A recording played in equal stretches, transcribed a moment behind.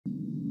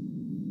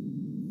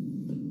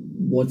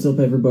What's up,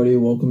 everybody?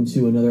 Welcome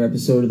to another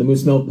episode of the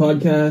Moose Milk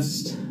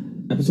Podcast,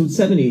 episode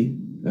 70.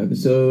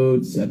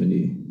 Episode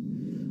 70.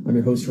 I'm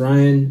your host,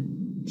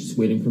 Ryan. Just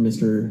waiting for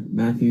Mr.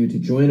 Matthew to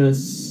join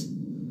us.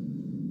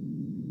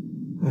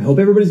 I hope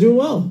everybody's doing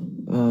well.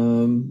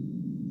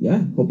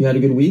 Hope you had a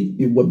good week.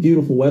 What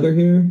beautiful weather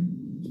here.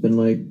 It's been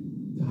like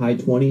high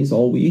 20s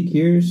all week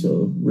here,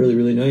 so really,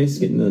 really nice.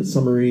 Getting the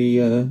summery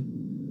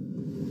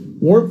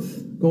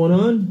warmth going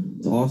on.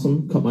 It's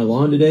awesome. Cut my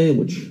lawn today,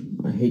 which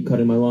I hate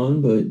cutting my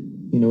lawn, but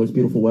you know it's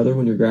beautiful weather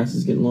when your grass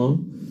is getting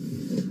long.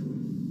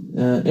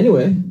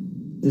 Anyway,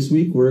 this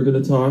week we're going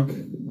to talk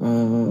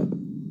a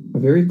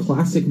very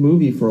classic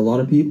movie for a lot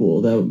of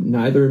people that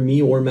neither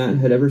me or Matt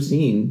had ever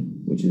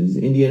seen, which is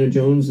Indiana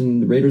Jones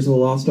and the Raiders of the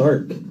Lost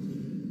Ark.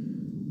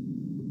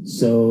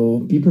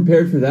 So be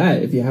prepared for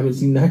that. If you haven't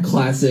seen that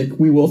classic,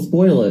 we will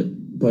spoil it,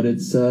 but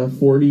it's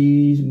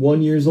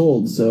 41 years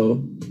old,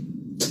 so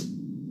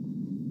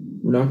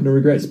we're not going to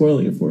regret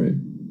spoiling it for you.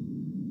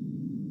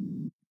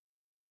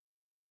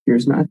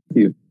 Here's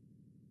Matthew.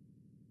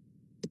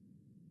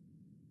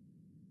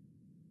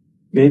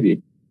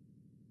 Maybe.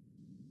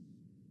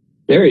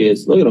 There he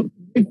is. Look at him.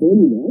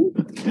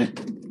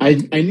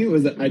 I knew it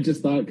was. I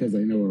just thought because I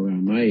know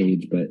around my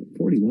age, but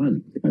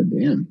 41. God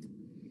damn.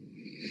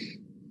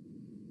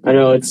 I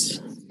know it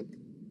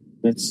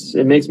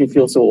makes me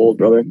feel so old,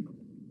 brother.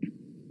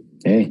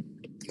 Hey,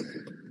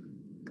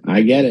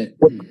 I get it.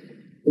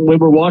 When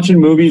we're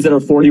watching movies that are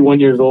 41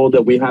 years old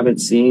that we haven't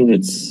seen,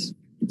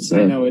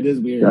 I know it is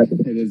weird.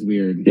 It is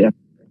weird. Yeah.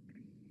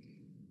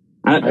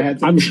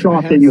 I'm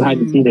shocked that you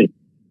hadn't seen it.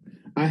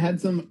 I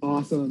had some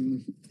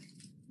awesome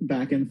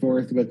back and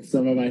forth with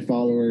some of my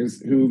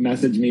followers who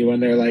messaged me when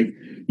they're like,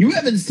 "You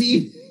haven't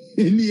seen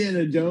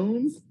Indiana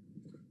Jones?"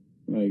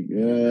 Like,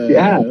 no,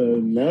 I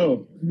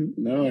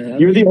haven't.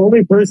 You're the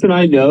only person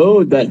I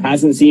know that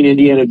hasn't seen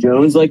Indiana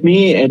Jones like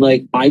me, and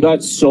like I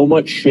got so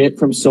much shit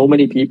from so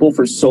many people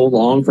for so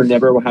long for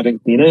never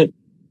having seen it,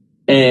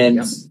 and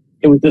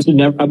it was just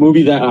a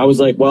movie that I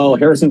was like, well,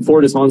 Harrison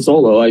Ford is Han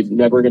Solo. I'm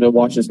never gonna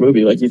watch this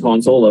movie. Like he's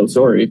Han Solo.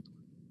 Sorry.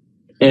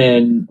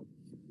 And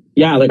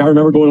yeah, like I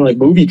remember going to like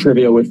movie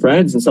trivia with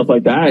friends and stuff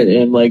like that,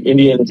 and like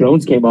Indiana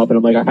Jones came up, and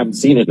I'm like, I haven't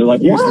seen it. They're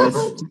like,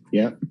 what?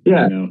 Yeah.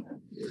 Yeah. I know.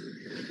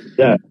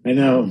 Yeah. I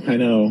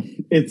know.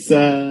 It's,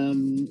 I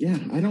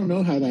don't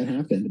know how that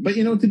happened. But,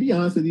 you know, to be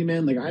honest with you,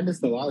 man, like, I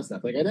missed a lot of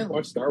stuff. Like, I didn't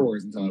watch Star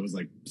Wars until I was,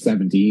 like,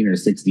 17 or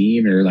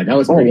 16, or, like, I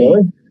was pretty... Oh,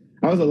 really?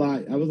 I was a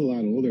lot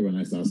older when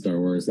I saw Star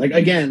Wars. Like,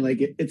 again, like,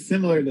 it's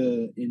similar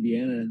to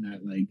Indiana in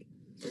that, like,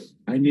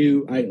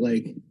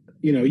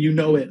 you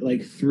know it,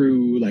 like,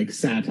 through, like,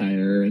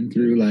 satire and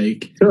through,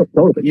 like, sure,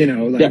 totally. You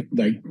know,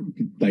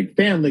 like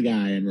Family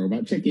Guy and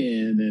Robot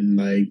Chicken and,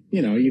 like,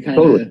 you know, you kind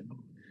of... Totally.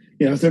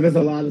 You know, so there's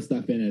a lot of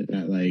stuff in it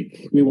that,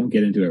 like, we won't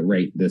get into it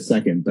right this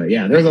second. But,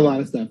 yeah, there's a lot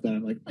of stuff that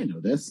I'm like, I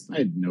know this.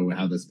 I know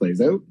how this plays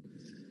out.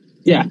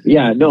 Yeah.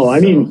 No, I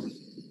mean,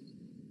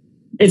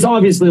 it's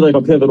obviously, like,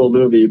 a pivotal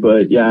movie.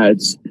 But, yeah,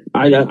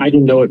 I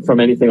didn't know it from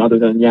anything other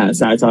than,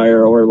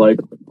 satire or, like,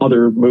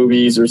 other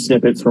movies or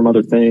snippets from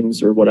other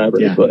things or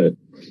whatever. Yeah. But,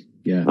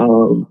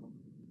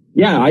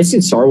 I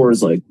seen Star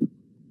Wars, like,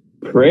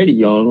 pretty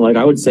young. Like,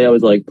 I would say I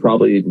was, like,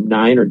 probably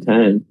 9 or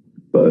 10.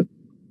 But...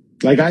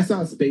 Like, I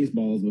saw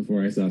Spaceballs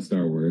before I saw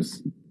Star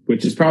Wars,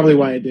 which is probably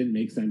why it didn't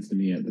make sense to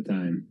me at the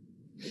time.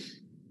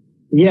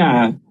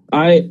 Yeah,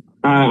 I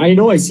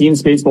know I seen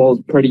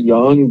Spaceballs pretty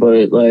young,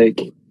 but,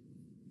 like,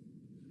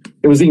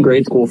 it was in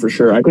grade school for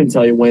sure. I couldn't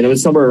tell you when. It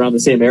was somewhere around the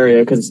same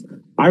area, because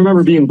I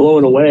remember being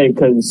blown away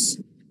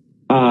because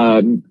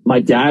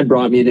my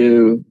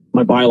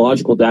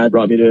biological dad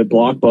brought me to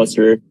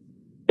Blockbuster,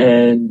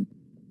 and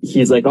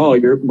he's like, oh,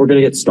 we're going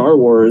to get Star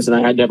Wars, and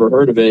I had never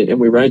heard of it, and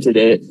we rented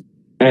it.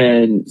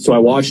 And so I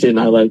watched it and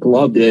I like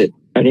loved it.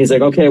 And he's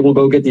like, okay, we'll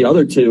go get the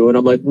other two. And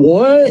I'm like,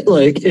 what?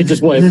 Like, it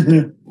just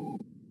went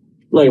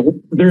like,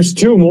 there's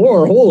 2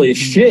 more. Holy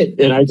shit.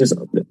 And I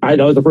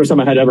know it was the first time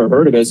I had ever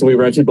heard of it. So we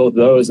rented both of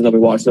those and then we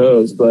watched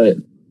those. But,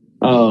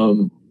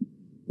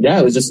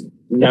 it was just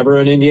never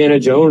an Indiana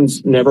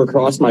Jones, never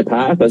crossed my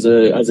path as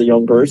a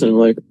young person.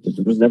 Like,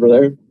 it was never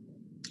there.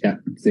 Yeah.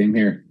 Same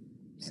here.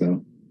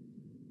 So,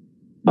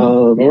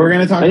 but we're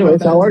going to talk about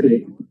that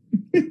today.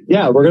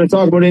 Yeah, we're going to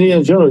talk about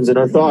Indiana Jones and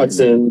our thoughts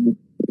and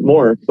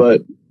more,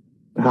 but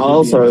how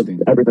else are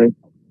everything?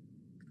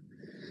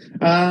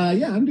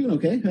 I'm doing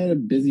okay. I had a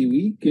busy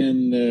week,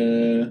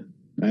 and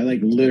I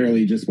like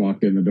literally just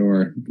walked in the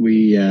door.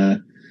 We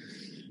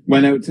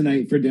went out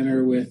tonight for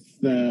dinner with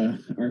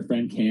our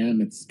friend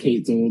Cam. It's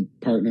Kate's old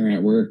partner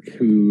at work,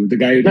 the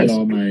guy who did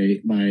all my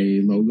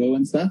logo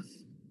and stuff.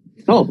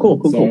 Oh,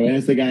 cool. And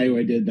it's the guy who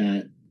I did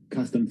that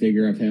custom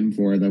figure of him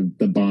for the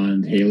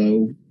Bond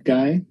Halo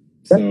guy.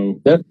 So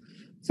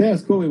yeah,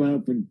 it's cool. We went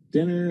out for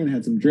dinner and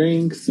had some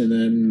drinks, and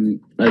then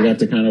I got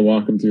to kind of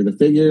walk him through the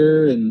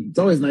figure. And it's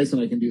always nice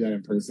when I can do that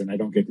in person. I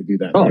don't get to do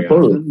that very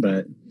often,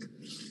 but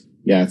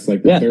yeah, it's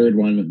like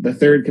the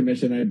third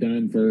commission I've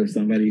done for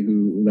somebody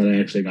that I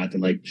actually got to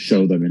like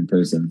show them in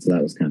person. So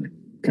that was kind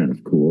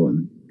of cool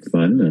and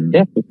fun. And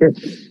yeah, for sure.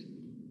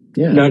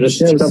 Yeah. Not just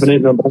stuffing it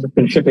in a box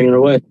and shipping it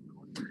away.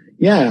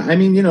 Yeah, I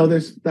mean,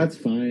 that's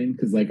fine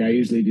because like I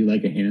usually do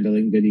like a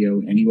handling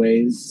video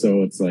anyways,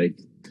 so it's like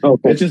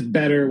it's just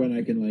better when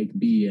I can like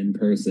be in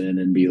person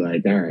and be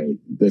like, all right,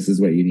 this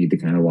is what you need to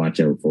kind of watch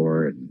out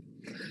for. And,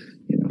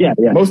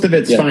 most of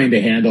it's fine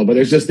to handle, but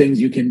there's just things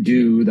you can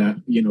do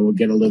that will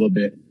get a little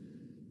bit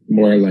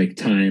more like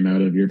time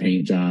out of your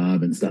paint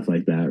job and stuff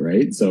like that,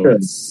 right? So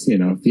it's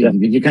if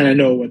you kind of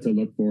know what to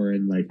look for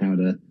and like how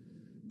to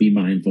be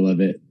mindful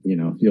of it,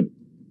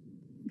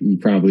 you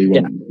probably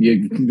won't.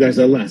 There's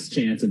a less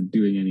chance of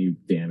doing any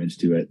damage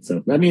to it.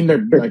 So I mean,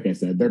 they're like I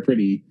said, they're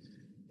pretty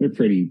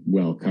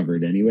well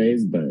covered,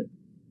 anyways. But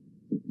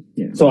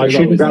so I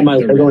shouldn't grab my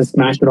Lego and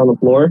smash it on the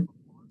floor.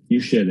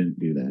 You shouldn't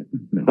do that.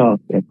 No. Oh,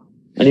 okay.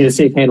 I need a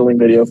safe handling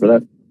video for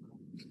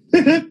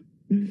that.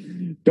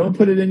 Don't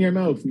put it in your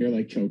mouth and you're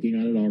like choking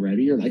on it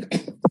already. You're like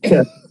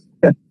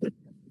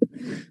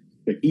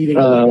eating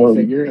a Lego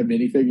figure, a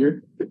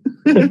minifigure.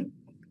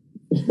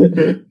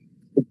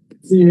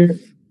 See here.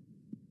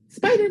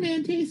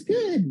 Spider-Man tastes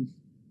good.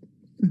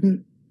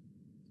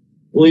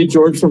 We'll eat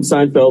George from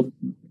Seinfeld.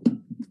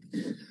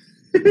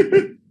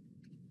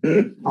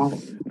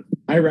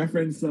 I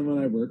referenced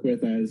someone I work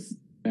with as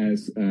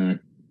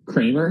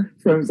Kramer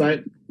from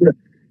Seinfeld.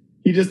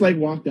 He just like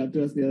walked up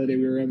to us the other day.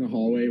 We were in the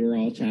hallway, we were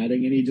all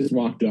chatting, and he just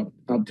walked up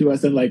to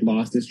us and like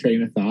lost his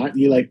train of thought.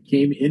 He like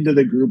came into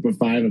the group of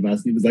 5 of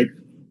us and he was like,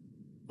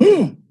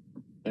 oh!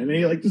 And then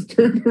he like just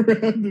turned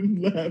around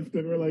and left,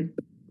 and we're like,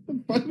 what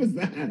the fuck was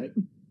that?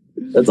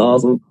 That's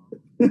awesome.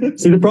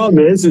 See, the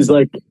problem is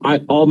like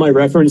all my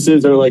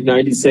references are like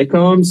 90s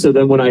sitcoms. So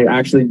then when I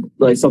actually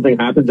like something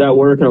happens at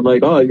work and I'm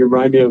like, oh, you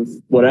remind me of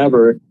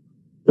whatever,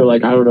 they're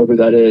like, I don't know who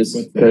that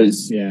is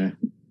because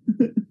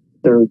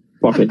they're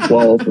fucking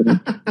 12.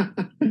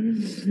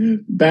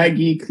 Bad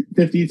Geek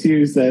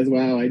 52 says,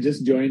 wow, I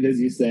just joined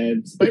as you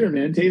said.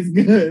 Spider-Man tastes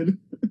good.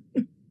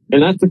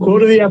 And that's the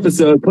quote of the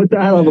episode. Put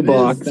that on the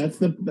box. That's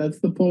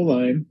the pull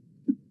line.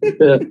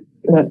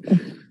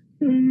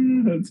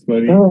 That's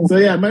funny. So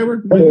yeah, my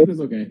week was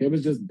okay. It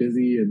was just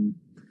busy, and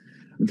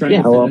I'm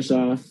trying to finish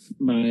off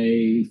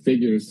my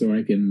figures so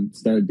I can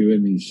start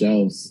doing these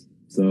shelves.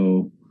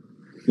 So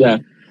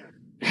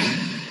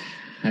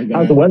how's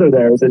the weather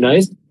there? Is it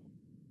nice?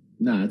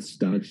 Nah, it's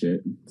dog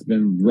shit. It's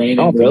been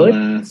raining for the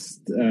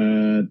last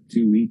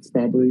 2 weeks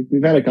probably.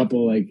 We've had a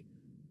couple like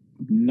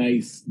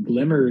nice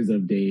glimmers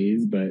of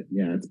days, but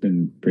yeah, it's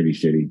been pretty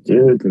shitty,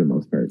 dude, for the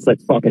most part. It's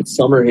like fucking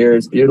summer here.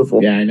 It's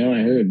beautiful. Yeah, I know. I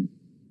heard.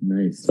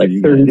 Nice. It's like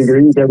 30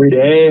 degrees every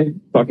day.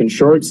 Fucking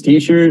shorts,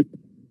 t-shirt,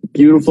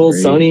 beautiful,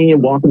 sunny,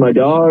 and walking my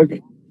dog.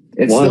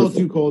 It's still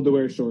too cold to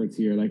wear shorts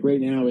here. Like right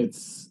now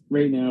it's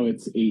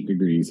 8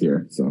 degrees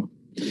here. So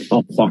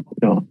oh fuck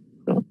no.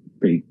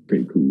 Pretty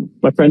cool.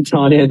 My friend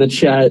Tanya in the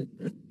chat,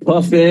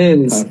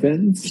 Puffins.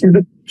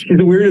 She's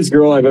the weirdest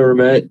girl I've ever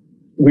met.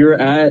 We were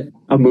at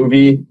a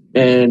movie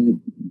and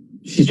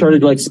she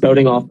started like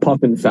spouting off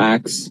puffin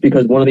facts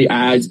because one of the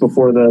ads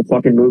before the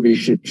fucking movie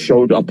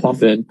showed a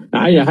puffin.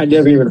 I had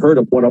never even heard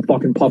of what a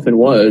fucking puffin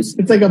was.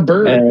 It's like a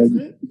bird, isn't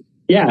it?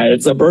 Yeah,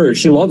 it's a bird.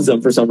 She loves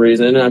them for some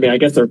reason. I mean, I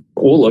guess they're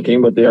cool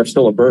looking, but they are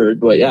still a bird.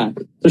 But yeah,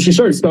 so she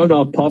started spouting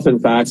off puffin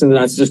facts, and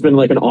that's just been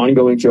like an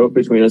ongoing joke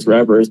between us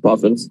forever as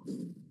puffins.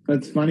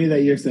 It's funny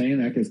that you're saying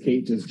that because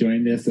Kate just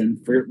joined us, and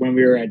when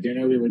we were at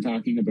dinner, we were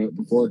talking about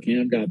before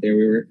Cam got there,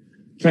 we were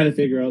trying to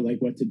figure out like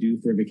what to do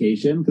for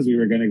vacation because we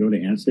were going to go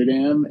to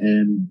Amsterdam,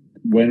 and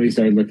when we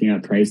started looking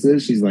at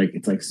prices, she's like,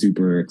 it's like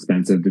super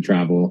expensive to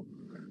travel.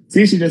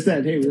 See, she just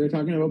said, hey, we were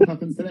talking about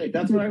puffins today.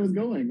 That's where I was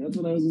going. That's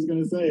what I was just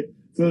going to say.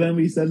 So then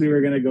we said we were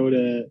going to go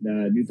to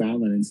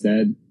Newfoundland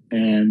instead,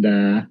 and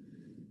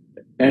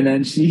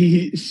then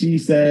she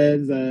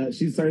says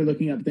she started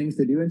looking up things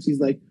to do, and she's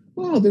like,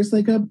 oh, there's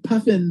like a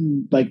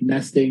puffin like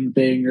nesting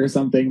thing or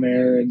something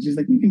there, and she's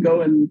like,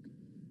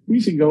 we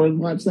should go and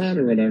watch that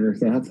or whatever.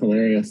 So that's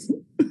hilarious.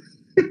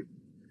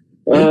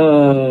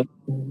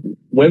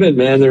 Women,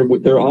 man,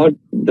 they're odd.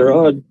 They're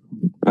odd.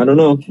 I don't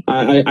know.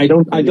 I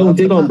don't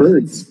dig on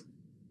birds.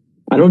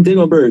 I don't dig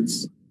on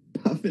birds.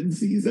 Puffin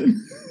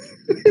season.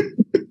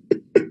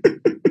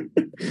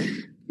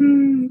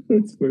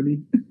 That's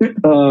funny.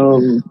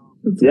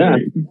 That's yeah.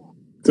 Great.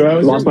 So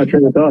I lost my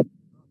train of thought.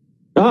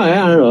 Oh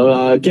yeah, I don't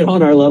know. Get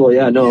on our level.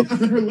 Yeah, no.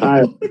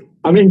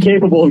 I'm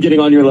incapable of getting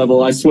on your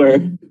level. I swear.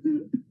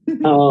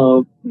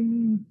 No,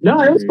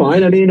 it was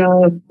fine. I mean,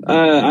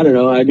 I don't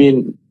know. I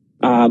mean,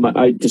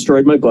 I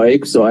destroyed my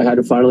bike, so I had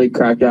to finally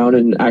crack down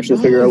and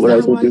actually figure out what I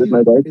was going to do with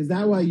my bike. Is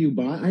that why you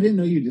bought? I didn't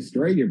know you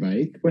destroyed your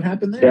bike. What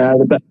happened there? Yeah,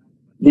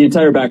 the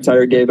entire back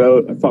tire gave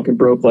out. I fucking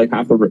broke like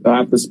half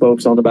the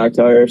spokes on the back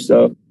tire.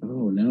 So.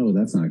 Oh no,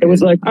 that's not good. It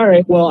was like, all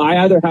right, well, I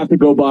either have to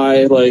go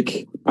buy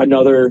like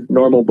another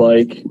normal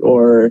bike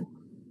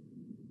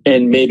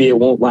and maybe it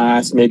won't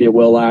last, maybe it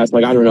will last.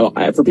 Like, I don't know.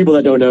 For people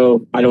that don't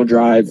know, I don't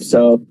drive,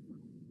 so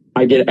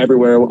I get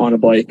everywhere on a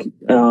bike.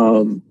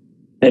 And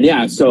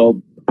yeah,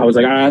 so I was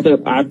like, I have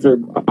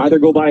to either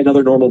go buy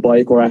another normal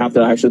bike or I have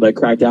to actually like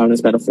crack down and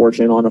spend a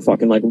fortune on a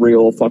fucking like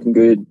real fucking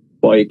good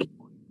bike.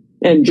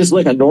 And just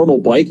like a normal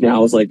bike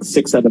now is like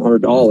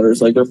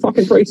 $600-700. Like they're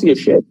fucking pricey as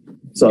shit.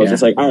 So I was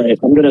just like, all right,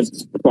 I'm gonna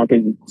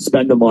fucking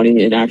spend the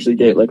money and actually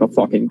get like a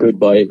fucking good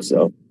bike.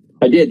 So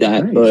I did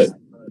that, but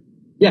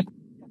yeah.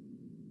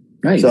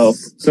 Nice.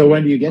 So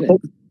when do you get it?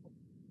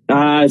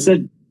 I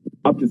said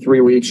up to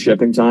 3 weeks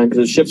shipping time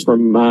because it ships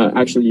from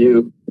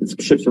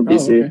it ships from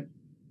BC.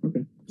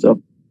 Okay.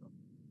 So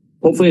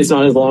hopefully it's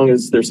not as long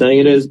as they're saying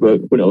it is,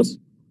 but who knows?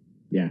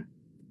 Yeah,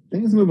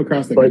 things move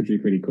across the country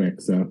pretty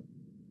quick. So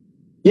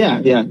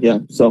yeah.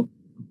 So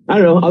I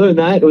don't know. Other than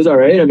that, it was all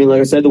right. I mean,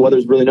 like I said, the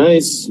weather's really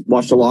nice.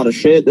 Watched a lot of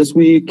shit this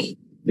week.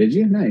 Did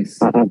you? Nice.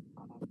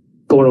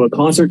 Going to a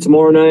concert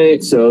tomorrow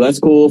night, so that's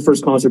cool.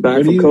 First concert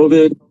back from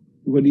COVID.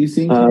 What are you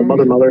seeing?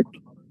 Mother.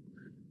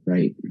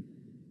 Right.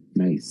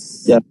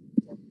 Nice. Yeah.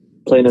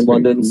 Playing in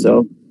London, cool.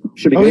 So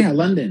should be good. Oh, yeah,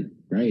 London.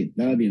 Right.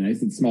 That would be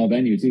nice. It's a small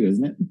venue, too,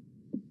 isn't it?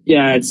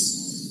 Yeah,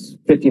 it's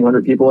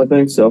 1,500 people, I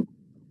think, so.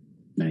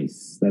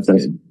 Nice. That's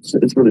good.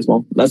 It's really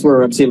small. That's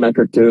where I'm seeing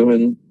Metric, too,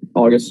 in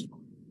August.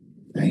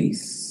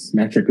 Nice.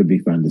 Metric would be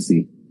fun to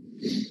see.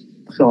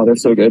 Oh, they're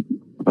so good.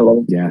 I love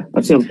them. Yeah.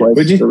 I've seen them twice.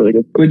 They're really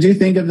good. What'd you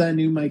think of that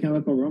new My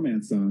Chemical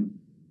Romance song?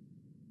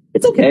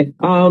 It's okay.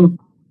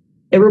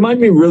 It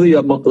reminded me really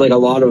of like a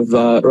lot of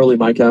early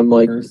My Chem,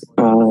 like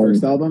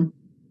first album,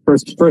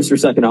 first or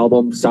second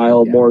album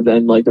style, more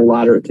than like their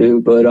latter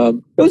two. But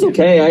it was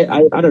okay.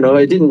 I don't know.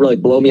 It didn't really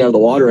like blow me out of the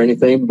water or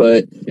anything.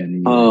 But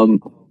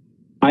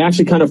I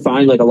actually kind of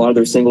find like a lot of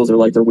their singles are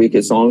like their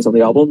weakest songs on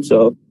the album.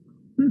 So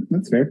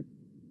that's fair.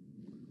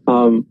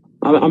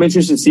 I'm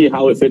interested to see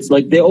how it fits.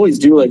 Like they always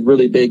do like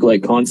really big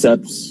like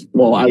concepts.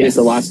 Well, at least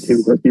the last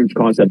two were huge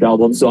concept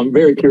albums. So I'm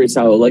very curious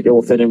how like it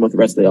will fit in with the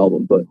rest of the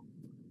album. But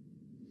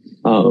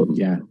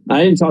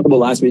I didn't talk about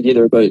last week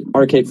either, but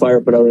Arcade Fire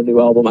put out a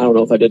new album. I don't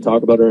know if I did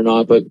talk about it or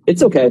not, but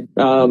it's okay.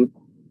 I've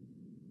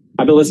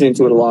been listening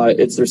to it a lot.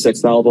 It's their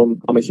 6th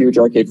album. I'm a huge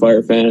Arcade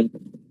Fire fan.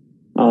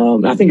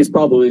 I think it's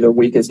probably their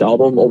weakest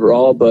album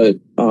overall, but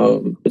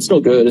it's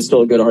still good. It's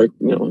still a good art.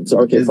 You know, it's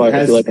Arcade Fire.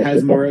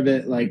 Has more of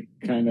it like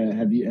kind of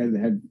have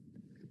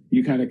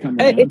you kind of come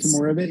around to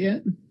more of it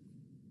yet?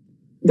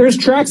 There's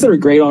tracks that are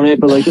great on it,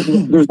 but like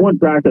there's one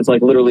track that's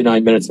like literally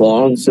 9 minutes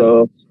long.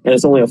 So, and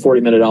it's only a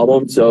 40-minute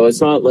album. So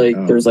it's not like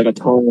there's like a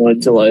ton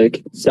to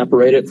like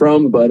separate it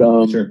from, but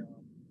sure.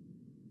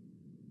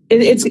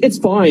 It's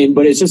fine,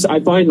 but it's just, I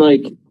find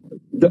like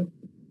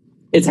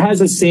it has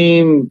the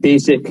same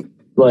basic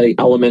like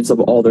elements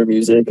of all their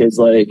music. Is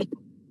like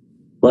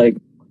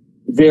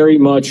very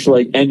much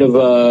like end of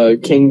a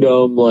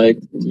kingdom, like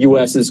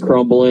US is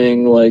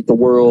crumbling, like the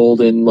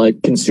world, and like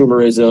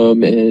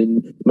consumerism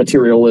and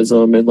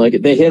materialism, and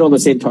like they hit on the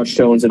same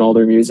touchstones in all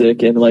their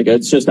music. And like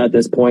it's just at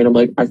this point I'm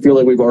like, I feel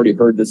like we've already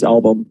heard this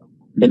album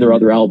in their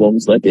other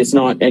albums. Like it's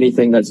not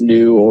anything that's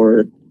new,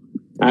 or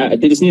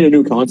they just need a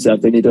new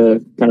concept. They need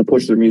to kind of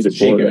push their music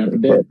forward. Shake it up a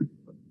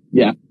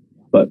bit.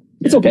 But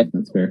it's okay.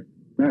 That's fair.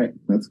 All right,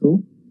 that's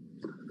cool.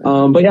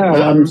 But yeah,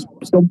 I'm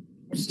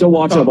still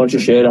watching a bunch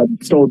of shit. I'm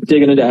still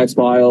digging into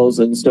X-Files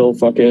and still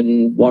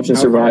fucking watching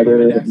Survivor.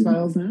 Are you into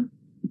X-Files now?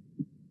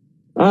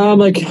 I'm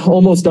like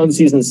almost done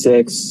season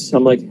 6. I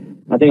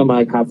think I'm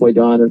like halfway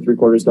done or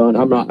 3/4 done.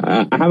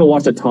 I haven't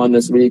watched a ton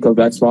this week of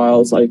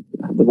X-Files. Like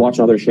I've been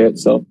watching other shit.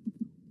 So,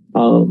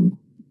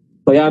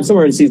 but yeah, I'm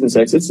somewhere in season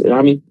 6.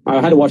 I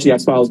had to watch the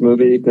X-Files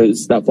movie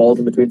because that falls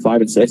in between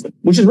 5 and 6,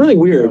 which is really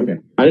weird. Okay.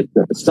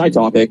 It's a side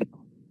topic,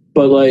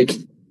 but like,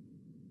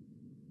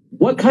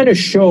 what kind of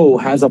show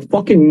has a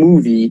fucking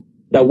movie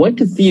that went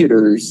to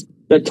theaters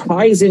that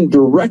ties in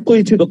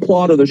directly to the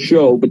plot of the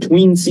show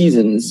between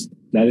seasons?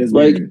 That is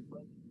like, weird.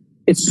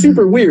 It's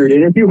super weird.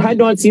 And if you had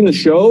not seen the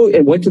show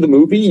and went to the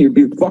movie, you'd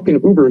be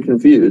fucking uber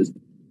confused.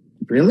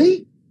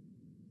 Really?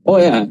 Oh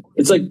yeah.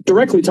 It's like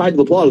directly tied to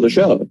the plot of the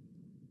show.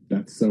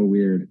 That's so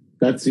weird.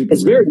 That's super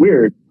It's very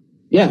weird.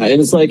 Yeah. And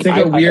it's like,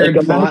 a weird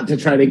plot to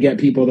try to get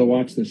people to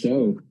watch the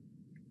show.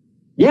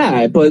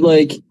 Yeah. But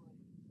like,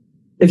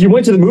 if you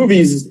went to the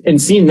movies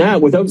and seen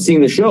that without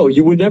seeing the show,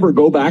 you would never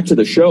go back to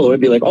the show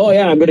and be like, oh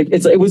yeah,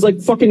 it was like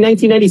fucking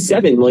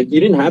 1997. Like you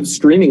didn't have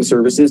streaming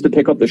services to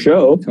pick up the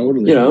show.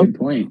 Totally. You know? Good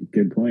point.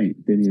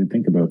 Didn't even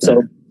think about that.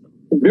 So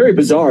very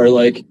bizarre.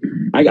 Like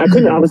I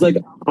was like,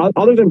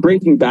 other than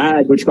Breaking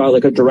Bad, which got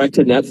like a direct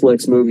to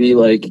Netflix movie,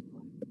 like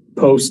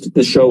post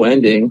the show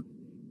ending,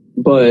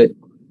 but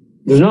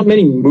there's not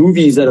many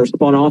movies that are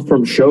spun off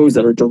from shows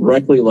that are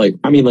directly like,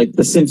 I mean, like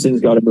The Simpsons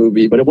got a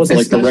movie, but it wasn't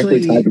like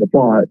directly tied to the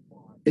plot.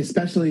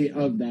 Especially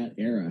of that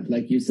era,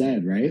 like you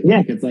said, right? Yeah.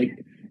 Like it's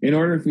like, in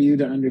order for you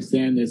to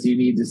understand this, you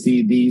need to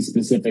see these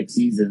specific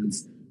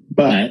seasons,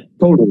 but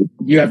totally,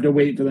 you have to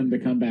wait for them to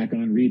come back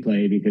on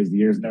replay because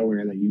there's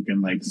nowhere that you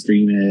can like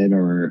stream it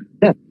or.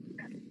 Yeah.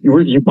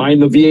 You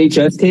find the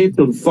VHS tapes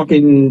of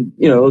fucking,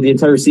 the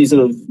entire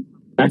season of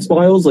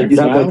X-Files, like you'd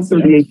have like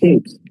 38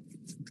 tapes.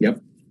 Yep.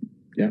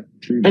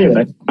 True.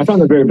 Anyway, I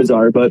found that very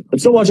bizarre, but I'm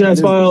still watching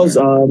X-Files.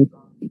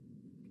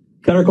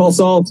 Better Call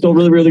Saul, still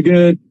really, really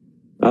good.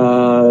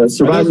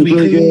 Survivor's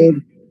really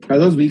good. Are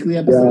those weekly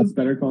episodes? Yeah.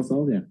 Better Call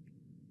Saul, yeah.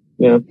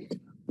 Yeah.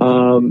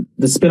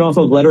 The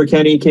spinoff of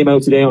Letterkenny came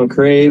out today on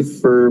Crave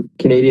for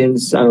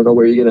Canadians. I don't know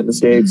where you get it in the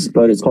States,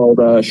 but it's called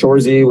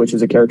Shorzy, which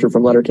is a character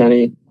from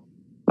Letterkenny.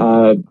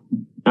 I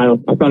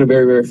found it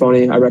very, very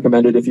funny. I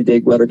recommend it if you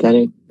dig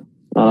Letterkenny.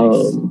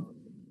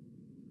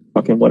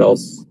 Fucking what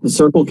else? The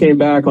Circle came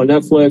back on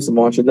Netflix. I'm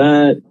watching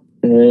that.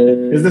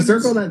 And is The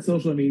Circle that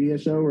social media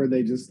show where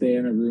they just stay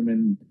in a room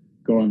and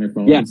go on their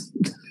phones? Yeah.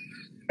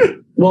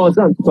 Well, it's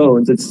not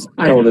phones. It's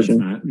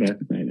television. I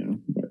know,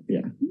 but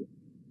yeah.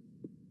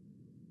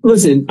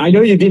 Listen, I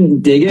know you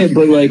didn't dig it,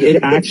 but like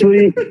it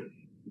actually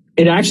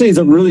is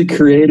a really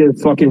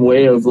creative fucking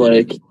way of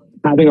like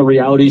having a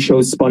reality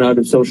show spun out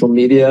of social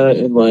media,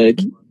 and like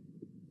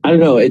I don't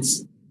know, I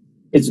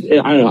don't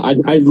know,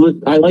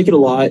 I like it a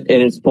lot, and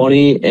it's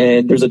funny,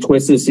 and there's a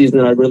twist this season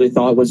that I really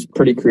thought was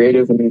pretty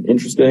creative and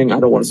interesting. I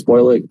don't want to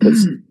spoil it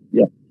because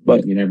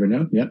but you never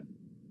know. Yeah.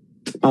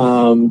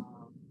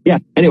 Yeah.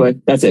 Anyway,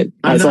 that's it.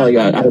 That's all I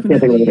got. I can't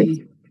think of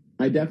anything.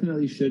 I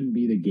definitely shouldn't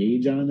be the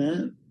gauge on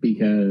that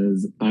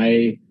because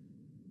I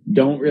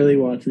don't really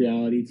watch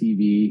reality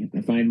TV. I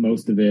find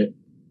most of it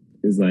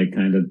is like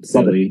kind of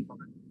silly.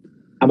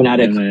 I'm an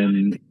addict.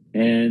 And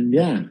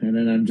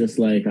then I'm just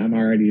like, I'm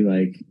already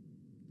like,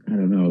 I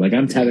don't know, like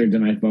I'm tethered to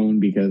my phone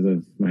because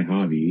of my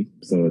hobby.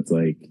 So it's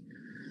like,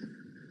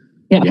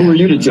 who are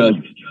you to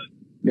judge?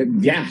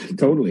 Yeah,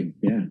 totally.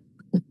 Yeah.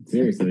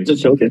 Seriously.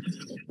 Just joking.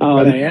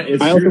 I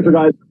also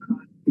forgot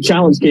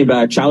Challenge came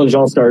back. Challenge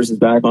All Stars is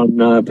back on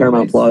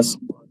Paramount Plus.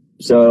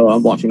 So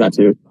I'm watching that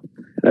too.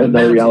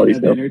 Another reality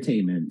show.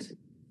 Entertainment.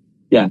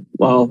 Yeah.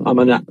 Well, I'm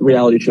a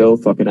reality show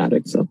fucking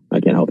addict, so I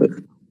can't help it.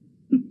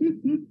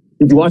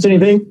 Did you watch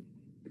anything?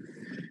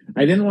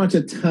 I didn't watch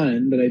a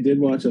ton, but I did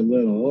watch a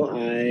little.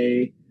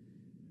 I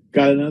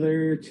got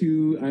another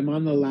 2. I'm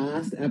on the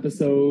last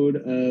episode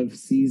of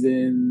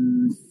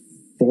season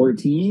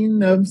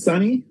 14 of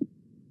Sunny.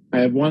 I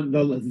have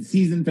the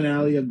season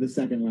finale of the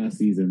second last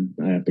season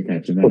I have to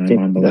catch, and then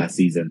I'm on the last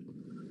season.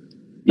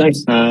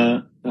 Nice.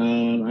 I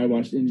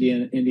watched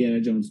Indiana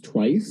Jones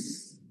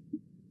twice,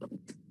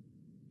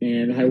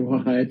 and I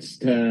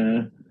watched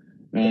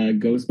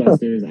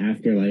Ghostbusters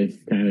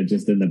Afterlife kind of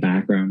just in the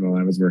background while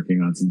I was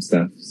working on some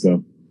stuff.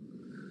 So,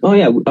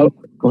 I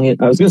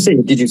was gonna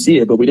say, did you see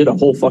it? But we did a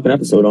whole fucking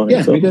episode on it.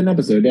 Yeah, so. We did an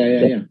episode.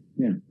 Yeah.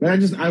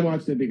 But I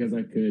watched it because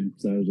I could.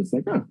 So I was just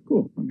like, oh,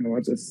 cool. I'm gonna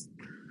watch this.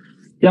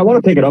 Yeah, I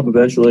want to pick it up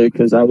eventually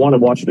because I want to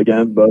watch it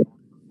again. But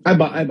I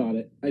bought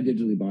it. I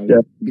digitally bought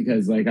it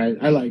because like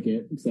I like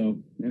it. So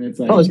and it's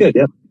like, it's good.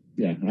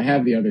 Yeah. I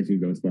have the other 2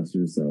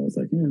 Ghostbusters, so I was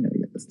like, I gotta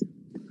get this too.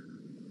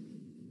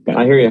 But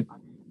I hear you.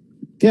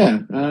 Yeah.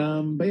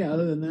 But yeah,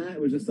 other than that, it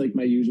was just like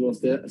my usual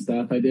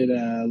stuff. I did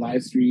a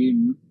live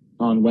stream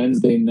on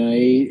Wednesday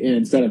night, and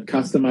instead of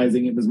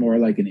customizing, it was more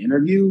like an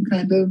interview,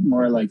 kind of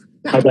more like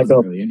it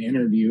wasn't really an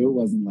interview. It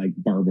wasn't like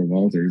Barbara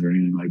Walters or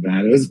anything like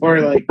that. It was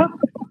more like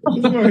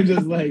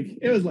just like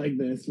it was like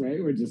this,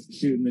 right? We're just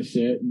shooting the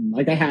shit, and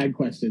like I had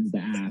questions to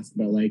ask,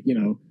 but like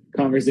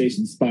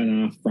conversation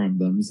spun off from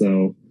them.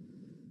 So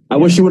I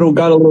wish you would have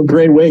got a little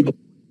gray wig.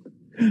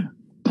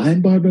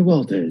 I'm Barbara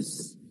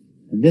Walters.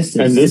 And this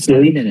is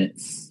 20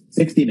 minutes.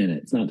 60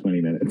 minutes, not 20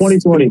 minutes.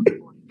 2020.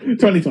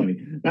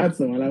 2020. That's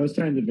the one. I was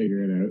trying to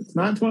figure it out. It's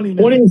not 20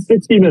 minutes. 20 and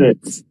 60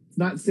 minutes. It's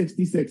not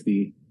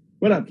 60-60.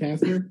 What up,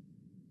 Casper?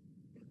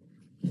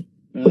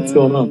 What's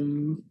going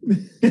on?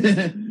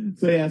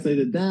 So I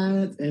did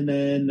that. And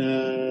then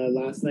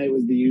last night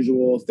was the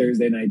usual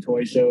Thursday night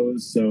toy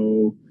shows.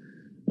 So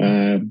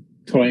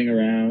Toying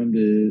Around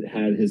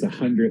had his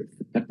 100th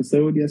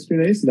episode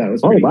yesterday. So that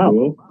was pretty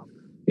cool.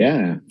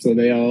 Yeah. So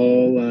they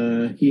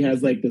all, he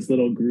has like this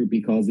little group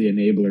he calls the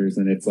Enablers,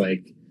 and it's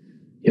like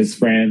his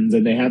friends,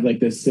 and they have like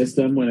this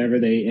system whenever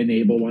they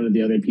enable one of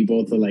the other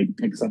people to like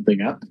pick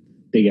something up,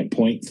 they get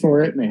points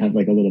for it, and they have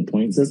like a little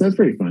point system. That's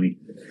pretty funny.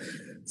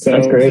 So,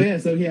 that's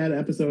great. So he had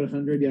episode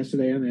 100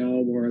 yesterday, and they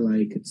all wore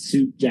like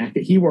suit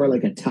jacket. He wore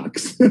like a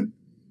tux.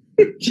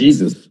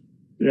 Jesus.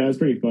 Yeah, it was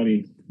pretty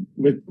funny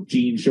with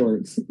jean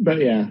shorts. But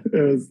yeah,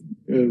 it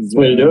was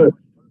way to do it.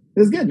 It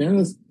was good, man. It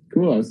was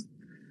cool. It was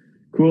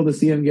cool to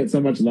see him get so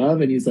much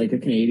love, and he's like a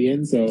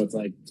Canadian, so it's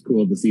like it's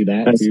cool to see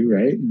that too,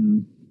 right?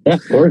 And, yeah,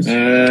 of course.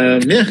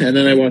 And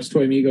then I watched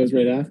Toy Migos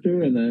right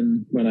after, and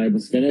then when I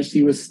was finished,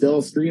 he was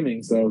still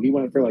streaming, so he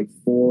went for like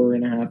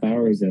 4.5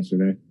 hours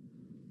yesterday.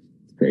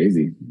 It's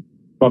crazy.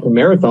 Fucking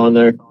marathon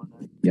there.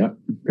 Yep,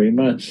 pretty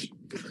much.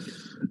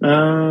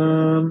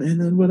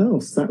 And then what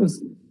else?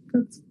 That's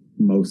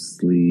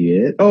mostly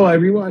it. Oh, I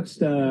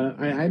rewatched.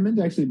 I meant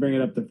to actually bring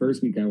it up the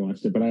first week I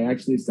watched it, but I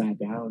actually sat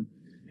down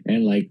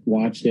and like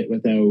watched it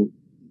without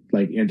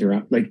like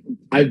interrupt. Like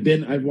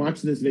I've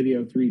watched this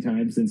video 3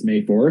 times since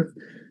May 4th.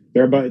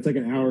 It's like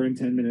an hour and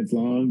 10 minutes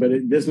long, but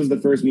this was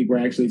the first week where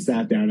I actually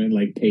sat down and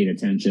like paid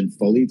attention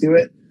fully to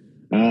it.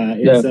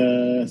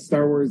 It's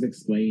Star Wars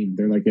Explained.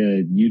 They're like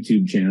a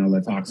YouTube channel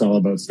that talks all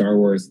about Star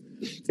Wars.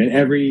 And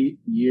every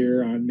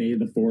year on May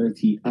the 4th,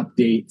 he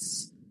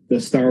updates the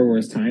Star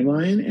Wars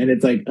timeline. And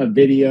it's like a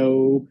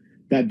video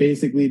that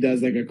basically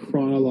does like a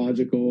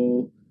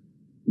chronological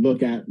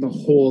look at the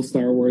whole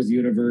Star Wars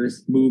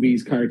universe,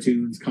 movies,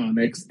 cartoons,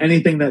 comics,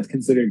 anything that's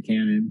considered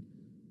canon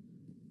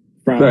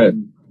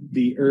from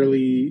the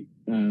early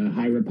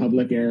High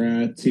Republic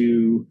era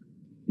to,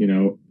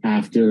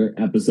 after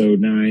Episode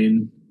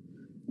 9.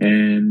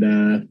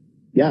 And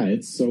yeah,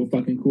 it's so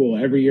fucking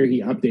cool. Every year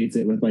he updates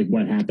it with like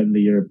what happened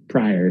the year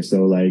prior.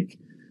 So like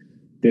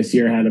this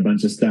year had a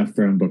bunch of stuff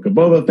from Book of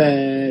Boba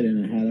Fett,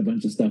 and it had a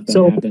bunch of stuff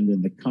that happened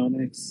in the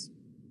comics.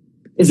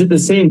 Is it the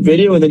same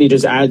video and then he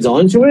just adds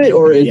on to it,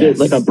 or is it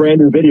like a brand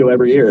new video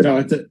every year? No,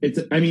 it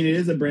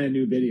is a brand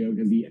new video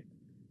because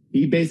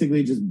he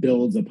basically just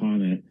builds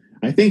upon it.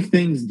 I think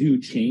things do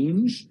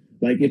change,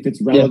 like if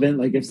it's relevant,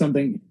 like if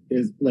something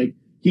is like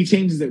he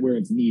changes it where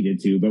it's needed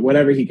to, but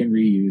whatever he can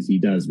reuse, he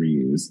does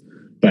reuse.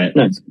 But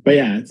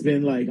yeah, it's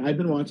been like I've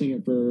been watching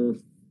it for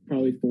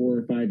probably 4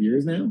 or 5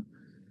 years now,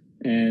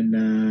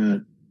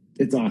 and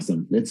it's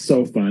awesome. It's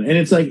so fun, and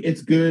it's like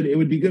it's good. It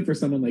would be good for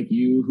someone like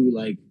you who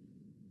like.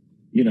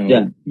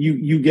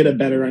 You get a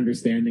better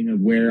understanding of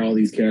where all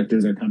these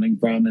characters are coming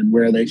from and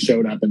where they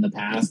showed up in the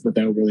past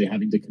without really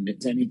having to commit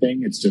to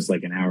anything. It's just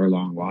like an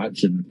hour-long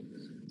watch, and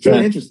it's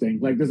really interesting.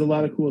 Like, there's a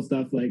lot of cool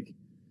stuff. Like,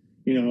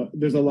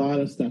 there's a lot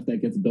of stuff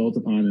that gets built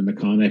upon in the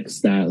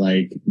comics that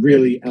like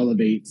really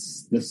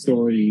elevates the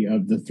story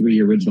of the 3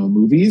 original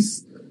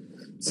movies.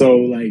 So,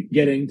 like,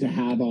 getting to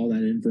have all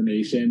that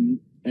information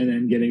and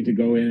then getting to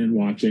go in and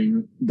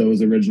watching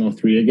those original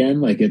 3 again,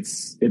 like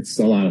it's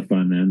a lot of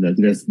fun, man. That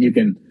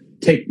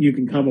you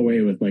can come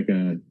away with like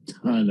a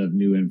ton of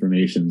new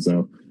information.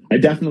 So I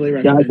definitely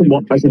recommend. Yeah,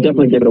 I should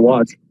definitely give it a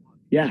watch.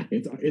 Yeah,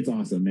 it's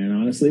awesome, man.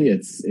 Honestly,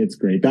 it's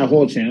great. That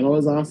whole channel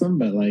is awesome,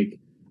 but like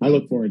I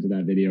look forward to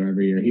that video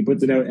every year. He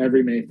puts it out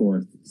every May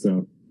 4th.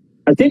 So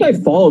I think I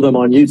follow them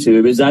on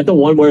YouTube. Is that the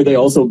one where they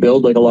also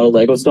build like a lot of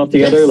Lego stuff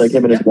together, like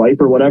him and his wife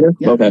or whatever?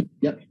 Yep. Okay.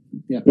 Yep.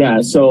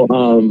 Yeah.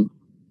 So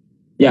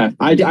yeah,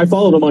 I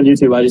follow them on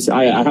YouTube.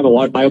 I haven't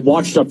watched. I've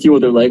watched a few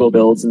of their Lego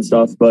builds and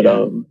stuff, but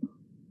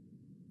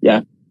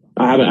yeah,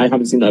 I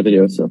haven't seen that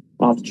video, so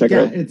I'll have to check it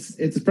out.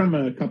 It's from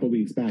a couple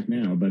weeks back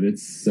now, but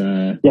it's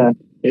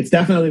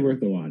definitely worth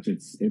the watch.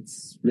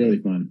 It's really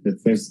fun. It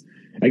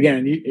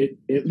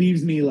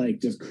leaves me like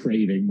just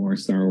craving more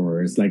Star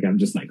Wars. Like I'm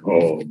just like,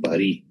 oh,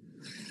 buddy,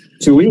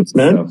 2 weeks,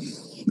 man.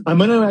 So, I'm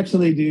gonna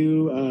actually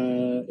do.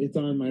 It's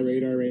on my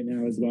radar right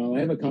now as well. I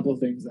have a couple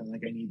things that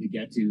like I need to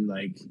get to.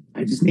 Like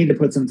I just need to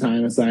put some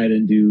time aside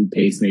and do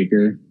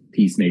Peacemaker.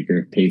 That's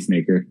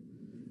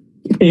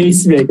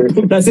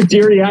a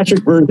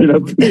geriatric version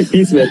of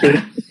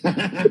Peacemaker.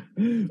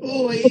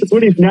 That's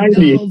when he's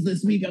 90.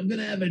 This week I'm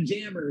gonna have a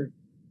jammer.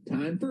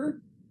 Time for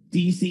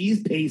DC's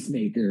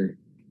Pacemaker.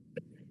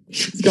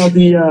 He's got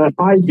the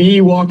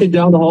IV walking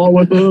down the hall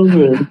with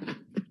him.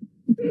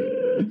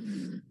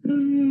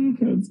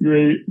 That's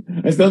great.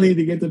 I still need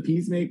to get to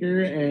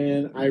Peacemaker,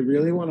 and I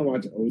really want to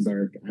watch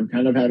Ozark. I'm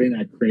kind of having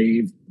that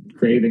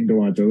craving to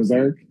watch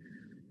Ozark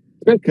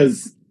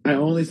because I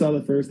only saw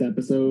the first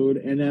episode,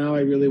 and now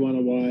I really want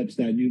to watch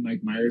that new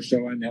Mike Myers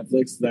show on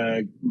Netflix.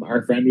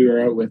 Our friend we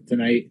were out with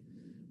tonight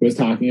was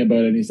talking about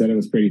it, and he said it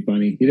was pretty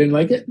funny. You didn't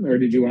like it, or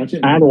did you watch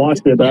it? I haven't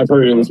watched it, but I've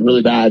heard it was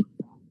really bad.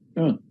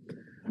 Oh,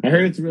 I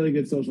heard it's really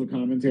good social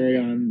commentary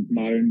on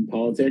modern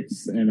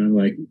politics, and I'm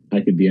like,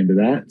 I could be into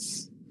that.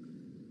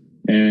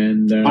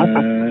 And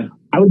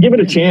I would give it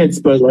a chance,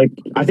 but like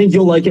I think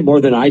you'll like it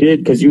more than I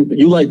did because you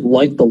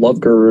like the Love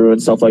Guru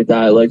and stuff like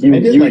that. Like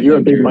you're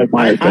a big Mike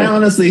Myers fan. I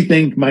honestly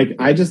think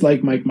I just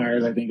like Mike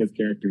Myers. I think his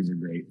characters are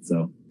great.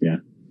 So yeah.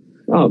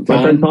 Oh,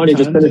 my friend Connie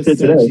just finished it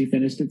today. She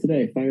finished it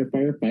today. Fire.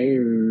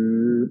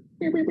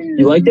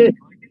 You liked it?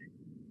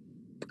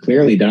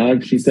 Clearly,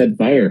 dog. She said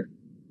fire.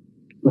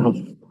 Well,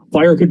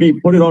 fire could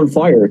be put it on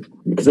fire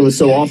because it was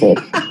so awful.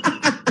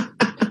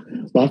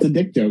 Lots of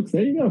dick jokes.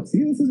 There you go.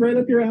 See, this is right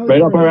up your alley.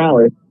 Right up our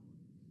alley.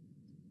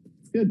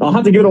 It's good. I'll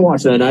have to give it a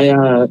watch then.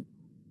 I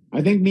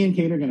think me and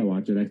Kate are going to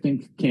watch it. I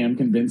think Cam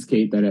convinced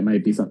Kate that it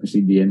might be something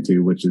she'd be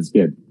into, which is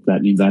good.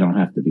 That means I don't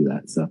have to do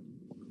that. So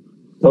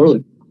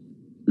totally.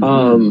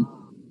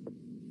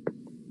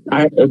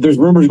 There's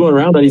rumors going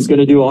around that he's going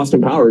to do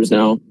Austin Powers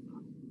now.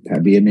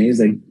 That'd be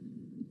amazing.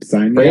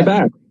 Sign me Bring up. it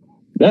back.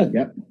 Yeah.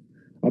 Yep.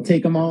 I'll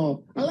take them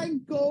all. I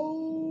like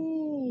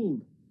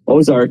gold.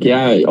 Ozark,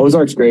 yeah.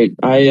 Ozark's great.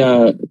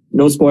 No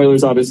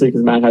spoilers, obviously,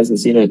 because Matt hasn't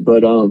seen it,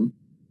 but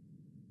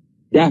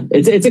yeah,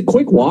 it's a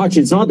quick watch.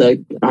 It's not like,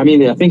 I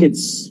think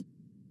it's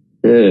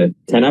 10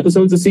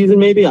 episodes a season,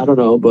 maybe. I don't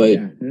know, but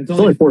and it's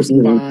only 4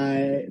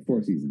 seasons.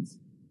 4 seasons.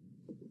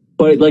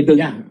 But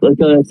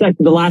the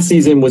last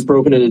season was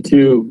broken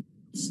into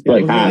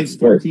 2 halves.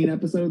 14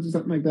 episodes or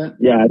something like that.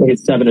 Yeah, I think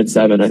it's 7 and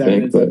 7. I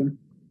think. But.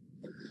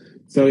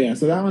 So yeah,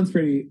 so that one's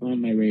pretty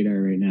on my radar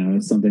right now.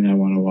 It's something I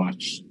want to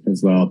watch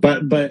as well.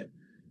 But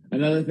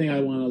another thing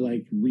I want to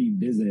like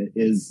revisit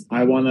is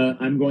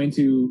I'm going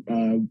to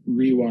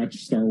rewatch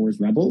Star Wars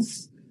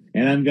Rebels,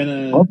 and I'm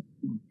gonna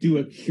do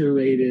a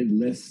curated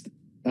list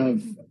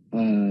of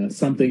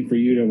something for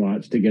you to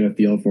watch to get a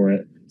feel for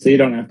it, so you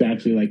don't have to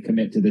actually like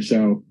commit to the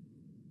show.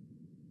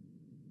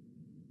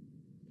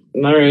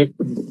 All right.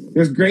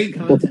 There's great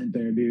content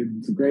there, dude.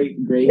 It's great,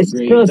 It's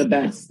great. just The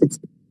best. it's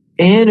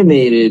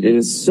animated. It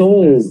is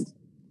so.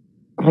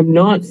 I'm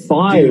not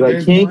 5. Dude,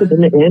 I can't get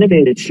into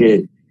animated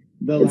shit.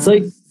 The It's last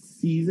like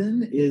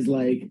season is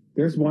like,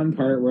 there's one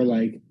part where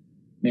like,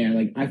 man,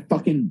 like I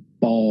fucking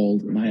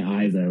bawled my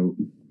eyes out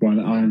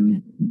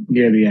on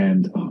near the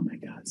end. Oh my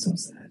god, so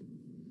sad.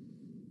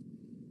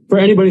 for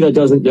anybody that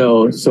doesn't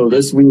know, so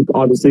this week,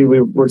 obviously,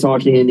 we're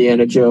talking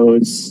Indiana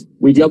Jones.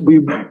 We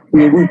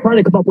were trying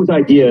to come up with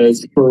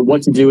ideas for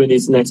what to do in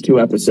these next 2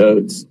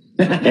 episodes,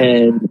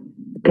 and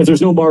because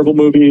there's no Marvel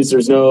movies,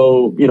 there's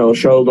no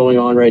show going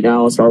on right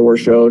now, Star Wars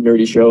show,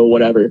 nerdy show,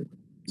 whatever.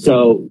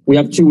 So we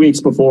have 2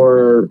 weeks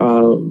before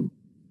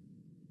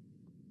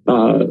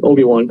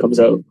Obi-Wan comes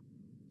out.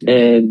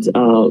 And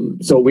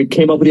so we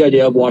came up with the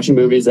idea of watching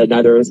movies that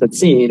neither of us had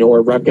seen,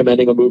 or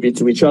recommending a movie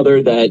to each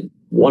other that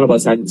one of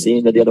us hadn't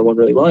seen that the other one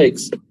really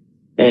likes.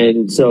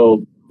 And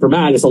so for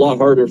Matt, it's a lot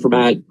harder for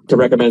Matt to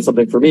recommend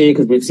something for me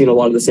because we've seen a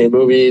lot of the same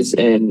movies,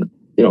 and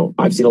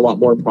I've seen a lot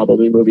more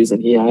probably movies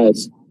than he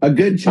has. A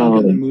good chunk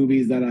of the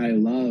movies that I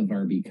love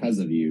are because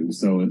of you,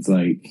 so it's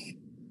like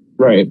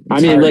right.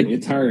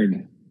 It's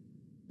hard.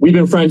 We've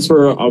been friends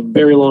for a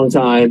very long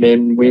time,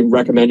 and we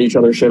recommend each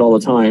other shit all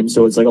the time.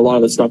 So it's like a lot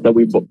of the stuff that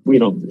we've,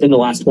 in the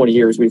last 20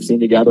 years we've seen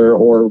together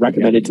or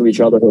recommended to each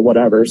other or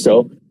whatever.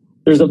 So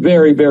there's a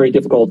very, very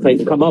difficult thing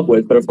to come up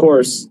with. But of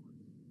course,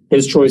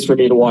 his choice for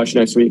me to watch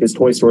next week is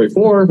Toy Story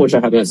 4, which I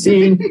haven't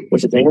seen,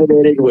 which is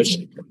animated, which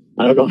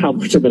I don't know how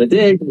much I'm going to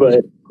dig,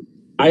 but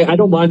I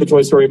don't mind the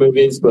Toy Story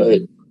movies,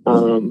 but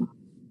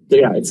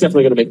yeah, it's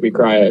definitely going to make me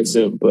cry, I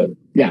assume. But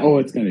yeah,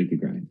 it's going to make you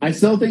cry. I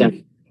still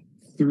think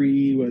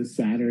 3 was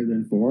sadder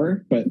than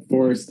 4, but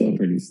 4 is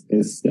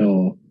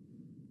still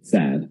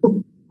sad.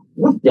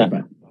 Yeah.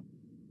 But,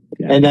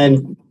 yeah. And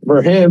then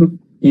for him,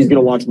 he's going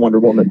to watch Wonder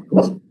Woman.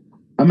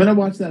 I'm going to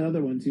watch that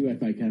other one too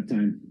if I have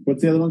time.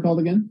 What's the other one called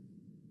again?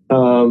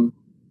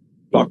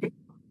 Fuck.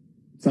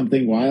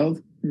 Something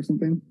Wild or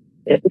something?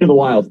 Into the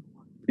Wild.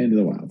 Into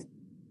the Wild.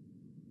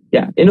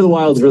 Yeah, Into the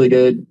Wild is really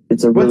good.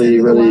 It's a What's really,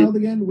 Into the really. Wild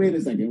again? Wait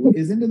a second.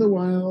 Is Into the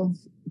Wild?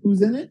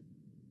 Who's in it?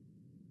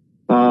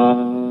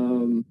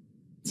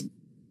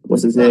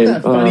 What's his Not name?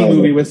 that funny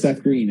movie with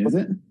Seth Green, is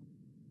it?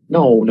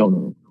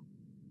 No.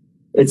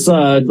 It's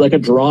like a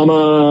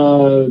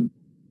drama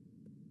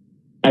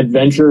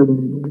adventure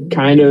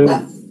kind of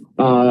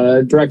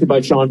directed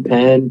by Sean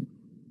Penn.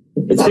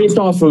 It's based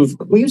off of.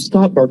 Will you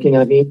stop barking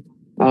at me?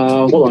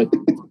 Hold on.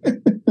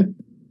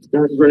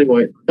 Running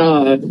away.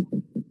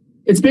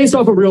 It's based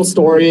off a real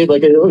story.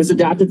 Like it was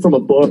adapted from a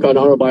book, an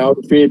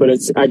autobiography, but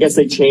I guess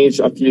they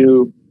changed a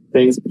few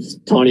things.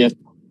 Tanya,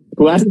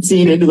 who hasn't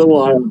seen Into the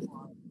Wild.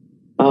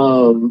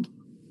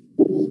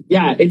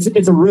 Yeah, it's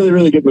a really,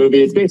 really good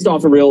movie. It's based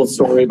off a real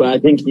story, but I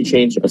think he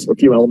changed a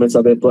few elements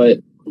of it. But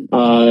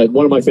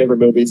one of my favorite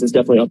movies is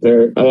definitely up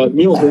there.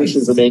 Mila Kunis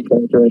is the main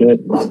character in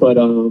it, but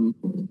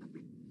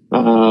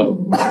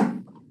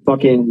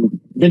fucking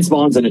Vince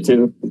Vaughn's in it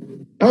too.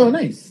 Oh,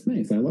 nice.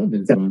 I love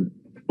Vince Vaughn.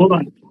 Hold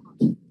on.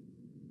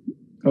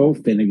 Oh,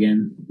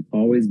 Finnegan,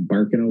 always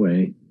barking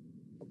away.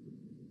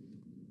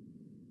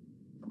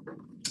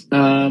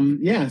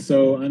 Yeah,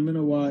 so I'm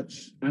gonna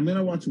watch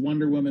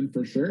Wonder Woman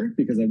for sure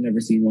because I've never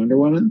seen Wonder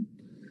Woman.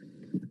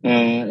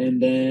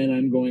 And then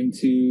I'm going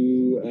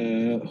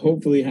to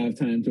hopefully have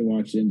time to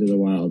watch Into the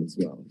Wild as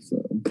well.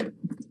 So,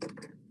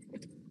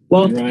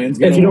 well,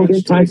 if you don't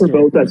get time for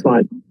both, that's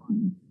fine.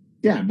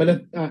 Yeah,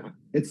 but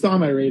it's on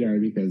my radar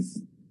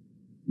because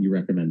you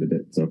recommended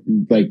it. So,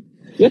 like,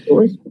 yeah, of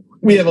course.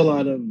 We have a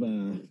lot of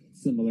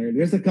similarity.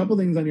 There's a couple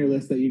things on your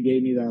list that you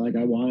gave me that like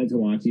I wanted to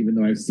watch, even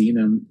though I've seen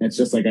them. It's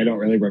just like I don't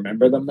really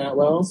remember them that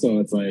well. So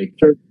it's like,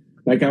 sure.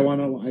 Like I've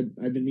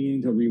been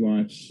meaning to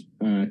rewatch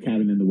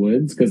Cabin in the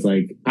Woods because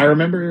like I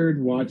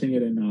remembered watching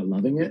it and not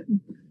loving it,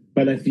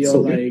 but I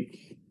feel like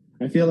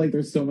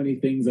there's so many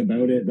things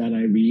about it that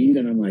I read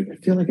and I'm like I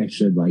feel like I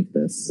should like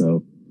this.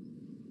 So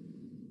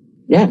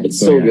yeah, it's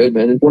so good,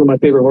 man. It's one of my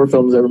favorite horror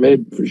films ever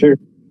made for sure.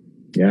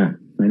 Yeah,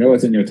 I know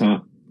it's in your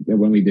top.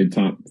 When we did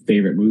top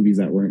favorite movies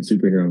that weren't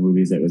superhero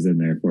movies, it was in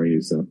there for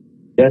you. So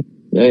yeah.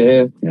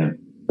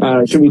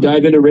 Should we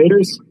dive into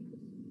Raiders?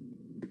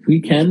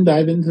 We can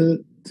dive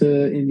into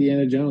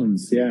Indiana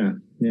Jones. Yeah.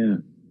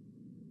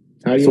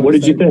 So what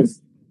did you think?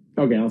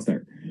 Okay, I'll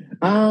start.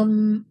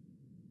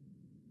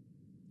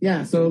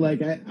 Yeah, so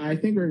like I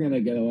think we're gonna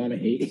get a lot of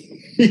hate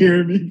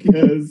here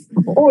because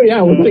we're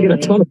gonna get a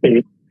ton of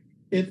hate.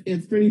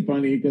 It's pretty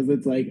funny because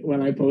it's like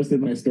when I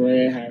posted my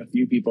story, I had a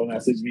few people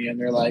message me and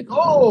they're like,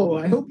 "Oh,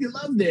 I hope you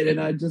loved it,"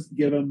 and I just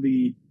give them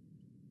the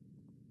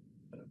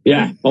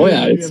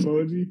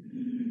emoji.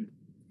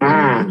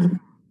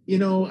 You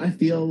know, I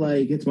feel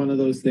like it's one of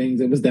those things.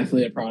 It was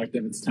definitely a product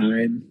of its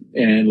time,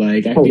 and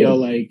like I feel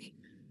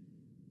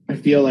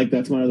like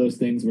that's one of those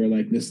things where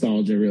like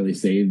nostalgia really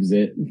saves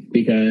it.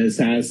 Because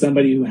as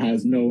somebody who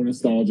has no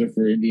nostalgia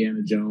for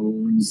Indiana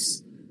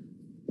Jones,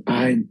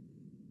 I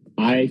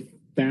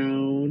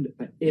found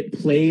it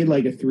played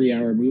like a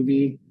 3-hour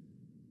movie,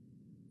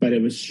 but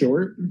it was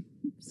short.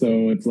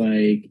 So it's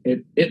like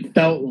it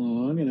felt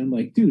long, and I'm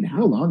like, dude,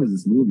 how long is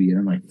this movie? And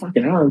I'm like,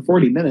 fucking hour and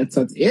 40 minutes.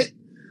 That's it.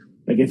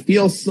 Like it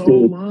feels so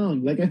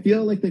long. Like I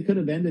feel like they could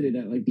have ended it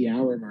at like the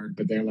hour mark,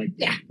 but they're like,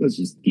 yeah, let's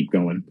just keep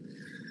going.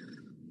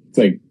 It's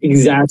like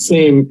exact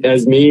same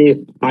as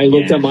me. I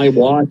looked at my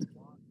watch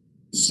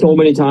so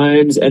many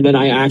times, and then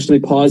I actually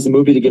paused the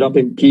movie to get up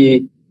and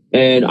pee.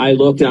 And I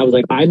looked and I was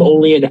like, I'm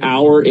only an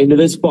hour into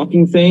this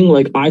fucking thing.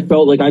 Like I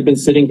felt like I've been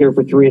sitting here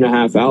for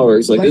 3.5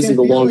 hours. Like this is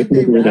the longest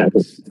movie I've had.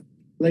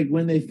 Like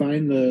when they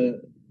find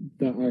the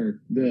ark,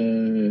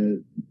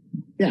 the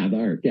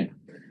ark,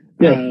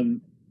 yeah.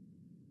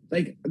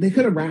 Like they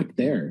could have wrapped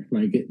there.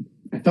 Like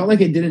I felt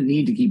like it didn't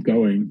need to keep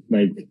going.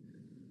 Like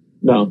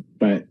no,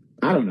 but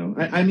I don't know.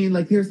 I mean,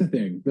 like here's the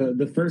thing: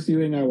 the first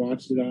viewing I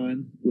watched it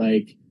on,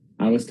 like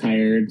I was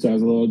tired, so I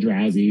was a little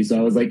drowsy. So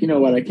I was like, you know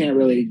what? I can't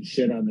really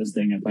shit on this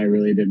thing if I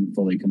really didn't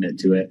fully commit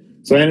to it.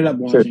 So I ended up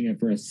watching it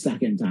for a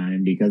second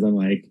time because I'm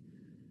like,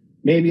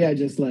 maybe I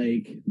just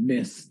like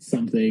missed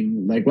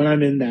something. Like when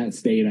I'm in that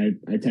state,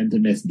 I tend to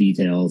miss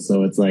details.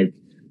 So it's like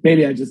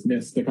maybe I just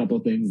missed a couple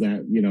things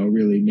that, you know,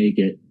 really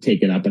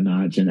take it up a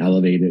notch and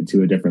elevate it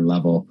to a different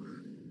level.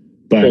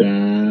 But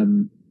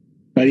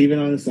even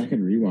on the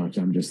second rewatch,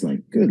 I'm just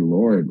like, good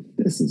Lord,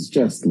 this is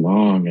just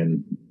long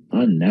and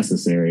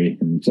unnecessary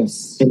and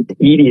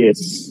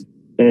tedious.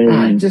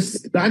 And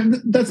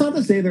that's not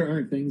to say there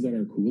aren't things that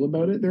are cool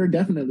about it. There are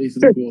definitely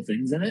some cool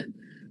things in it.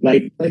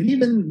 Like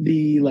even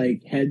the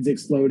like heads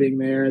exploding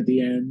there at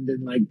the end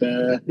and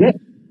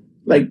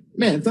like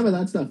man, some of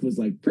that stuff was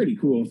like pretty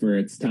cool for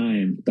its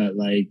time, but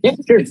like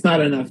it's not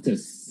enough to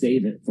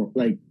save it for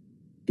like,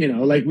 you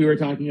know, like we were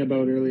talking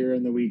about earlier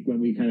in the week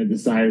when we kind of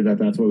decided that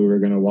that's what we were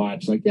going to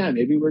watch. Like, yeah,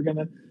 maybe we're going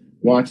to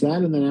watch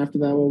that. And then after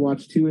that, we'll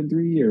watch 2 and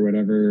 3 or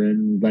whatever.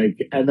 And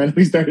then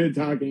we started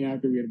talking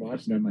after we had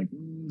watched it. I'm like,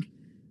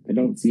 I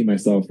don't see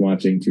myself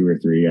watching 2 or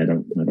 3. I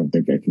don't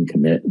think I can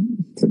commit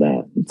to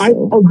that.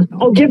 So.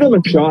 I'll give them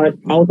a shot.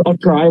 I'll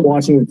try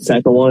watching the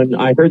second one.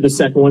 I heard the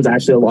second one's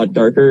actually a lot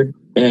darker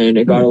and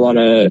it got a lot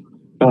of,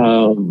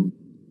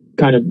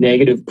 kind of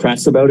negative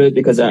press about it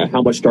because of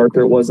how much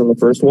darker it was in the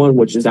first one,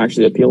 which is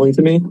actually appealing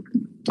to me.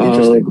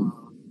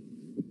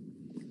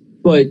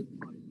 But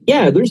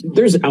yeah,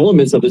 there's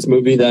elements of this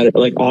movie that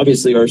like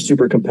obviously are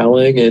super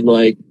compelling and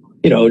like,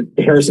 you know,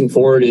 Harrison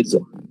Ford is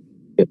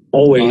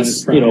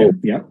always, you know,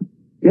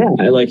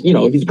 like, you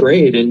know, he's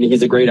great and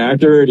he's a great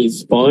actor and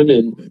he's fun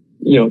and,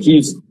 you know,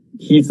 he's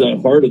the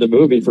heart of the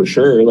movie for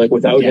sure. Like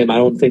without him, I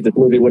don't think the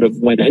movie would have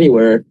went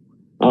anywhere.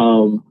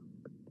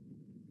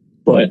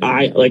 But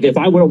if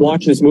I would have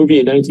watched this movie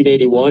in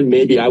 1981,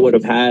 maybe I would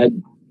have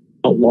had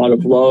a lot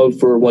of love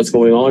for what's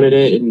going on in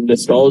it and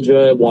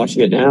nostalgia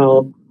watching it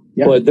now.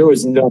 Yep. But there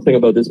was nothing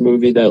about this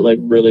movie that like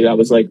really I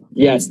was like,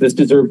 yes, this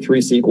deserved 3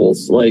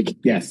 sequels. Like,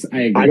 yes, I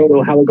agree. I don't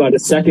know how it got a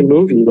second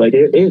movie. Like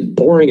it is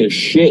boring as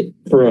shit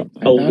for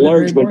a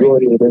large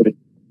majority of the movie.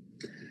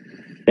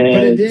 But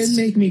it did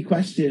make me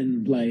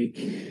question like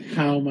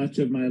how much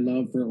of my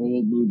love for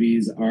old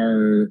movies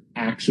are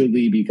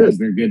actually because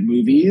they're good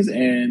movies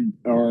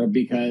or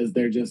because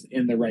they're just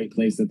in the right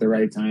place at the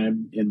right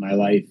time in my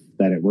life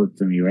that it worked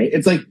for me, right?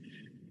 It's like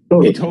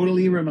it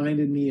totally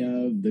reminded me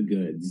of The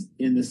Goods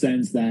in the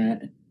sense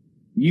that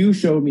you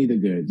showed me The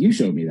Goods. You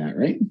showed me that,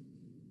 right?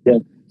 Yeah.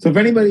 So for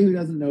anybody who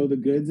doesn't know, The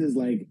Goods is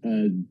like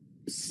a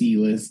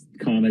C-list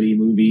comedy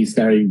movie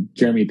starring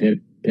Jeremy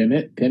Piven. I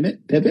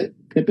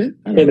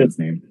don't know his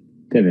name.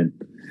 Piven.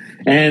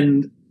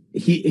 And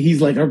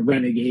he's like a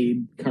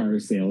renegade car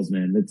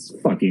salesman. It's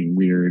fucking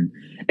weird.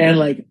 And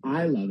like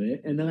I love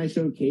it. And then I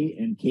showed Kate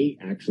and Kate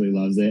actually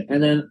loves it.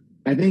 And then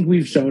I think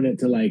we've shown it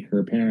to like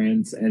her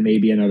parents and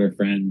maybe another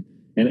friend.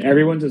 And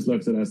everyone just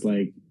looks at us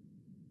like,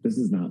 this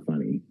is not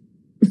funny.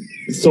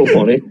 It's so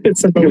funny.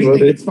 It's but we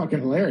think it's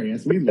fucking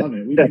hilarious. We love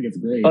it. We think it's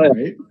great,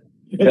 right?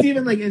 It's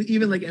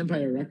even like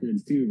Empire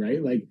Records too,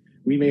 right? Like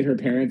we made her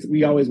parents.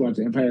 We always watch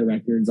Empire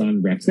Records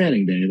on Rex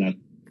Manning Day. That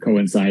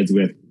coincides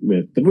with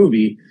the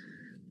movie,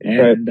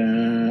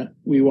 and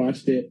we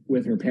watched it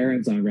with her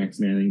parents on Rex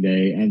Manning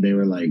Day, and they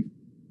were like,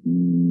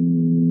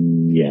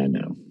 "Yeah,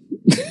 no."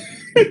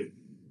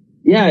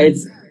 Yeah,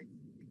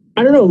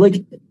 I don't know.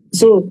 Like,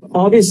 so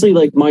obviously,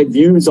 like my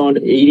views on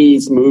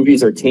 '80s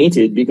movies are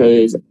tainted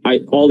because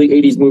all the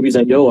 '80s movies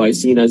I know I've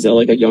seen as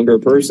like a younger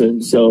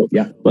person. So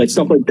like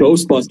stuff like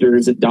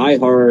Ghostbusters and Die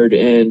Hard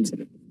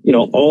and, you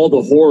know, all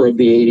the horror of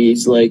the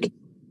 '80s, like,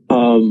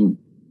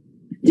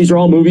 these are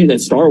all movies that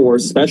Star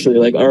Wars especially,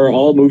 like, are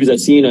all movies I've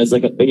seen as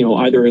like, you know,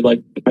 either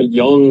like a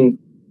young,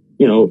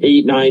 you know,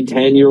 8, 9,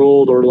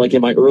 10-year-old or like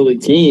in my early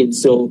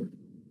teens. So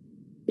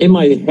in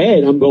my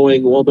head, I'm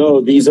going, well,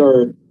 no, these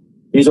are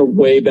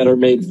way better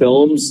made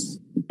films,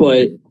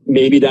 but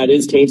maybe that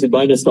is tainted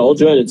by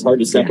nostalgia and it's hard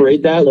to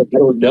separate that. Like, I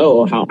don't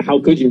know. How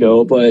could you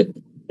know? But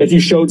if you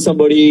showed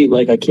somebody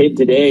like a kid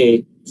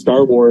today,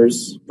 Star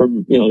Wars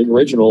from, you know, the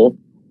original,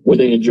 would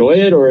they enjoy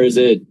it or is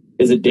it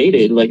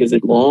dated? Like, is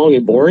it long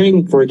and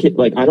boring for a kid?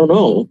 Like, I don't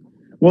know.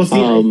 Well,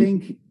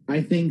 see,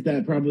 I think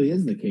that probably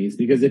is the case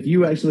because if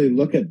you actually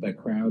look at the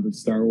crowd of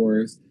Star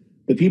Wars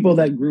the people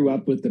that grew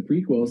up with the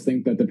prequels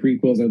think that the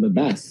prequels are the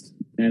best,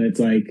 and it's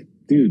like,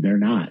 dude, they're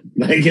not.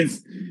 Like,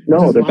 it's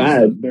no, they're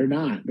bad. They're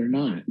not.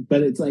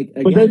 But it's like,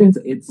 again,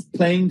 it's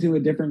playing to a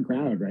different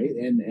crowd, right?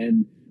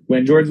 And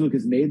when George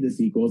Lucas made the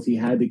sequels, he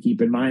had to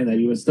keep in mind that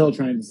he was still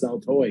trying to sell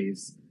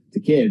toys to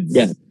kids.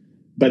 Yeah.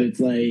 But it's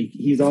like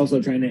he's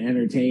also trying to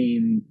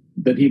entertain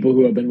the people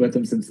who have been with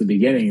him since the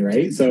beginning,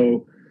 right?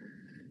 So,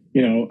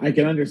 you know, I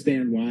can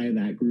understand why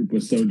that group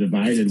was so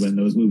divided when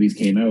those movies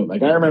came out.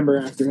 Like, I remember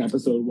after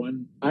episode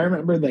 1, I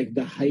remember like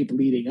the hype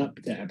leading up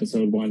to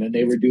episode 1, and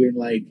they were doing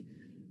like,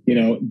 you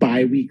know,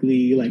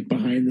 bi-weekly, like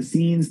behind the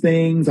scenes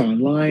things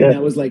online. Yeah.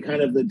 That was like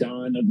kind of the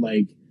dawn of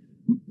like,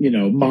 you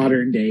know,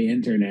 modern day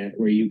internet,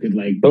 where you could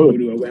like go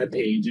to a web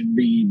page and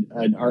read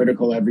an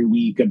article every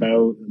week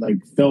about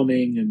like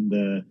filming and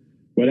the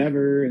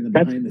whatever and the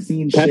behind the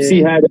scenes shit.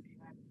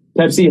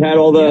 Pepsi had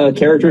all the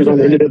characters on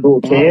the individual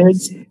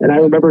cans, and I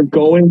remember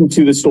going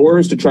to the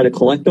stores to try to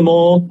collect them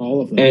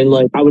all of them. And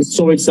like I was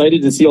so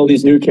excited to see all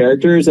these new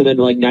characters, and then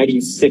like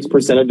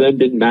 96% of them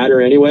didn't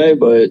matter anyway.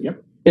 But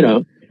you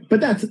know,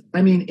 but that's,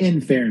 I mean, in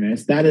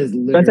fairness, that is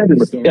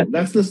literally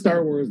that's the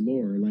Star Wars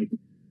lore. Like,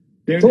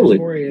 they're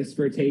notorious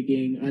for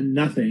taking a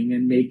nothing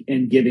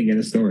and giving it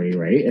a story,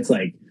 right? It's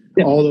like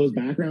all those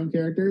background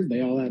characters,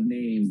 they all have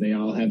names, they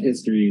all have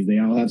histories, they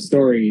all have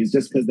stories.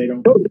 Just because they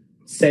don't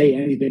say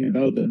anything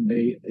about them,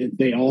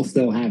 they all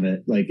still have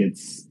it. Like,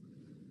 it's.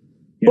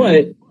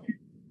 But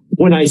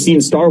when I seen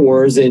Star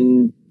Wars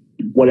in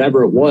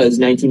whatever it was,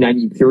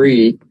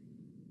 1993,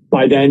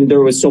 by then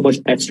there was so much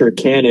extra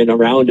canon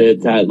around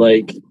it that,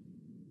 like,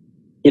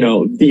 you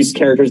know, these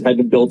characters had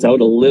been built out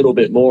a little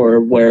bit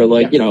more. Where,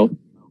 like, you know,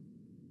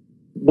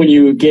 when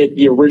you get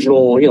the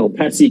original, you know,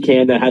 Pepsi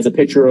can that has a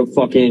picture of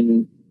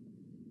fucking,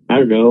 I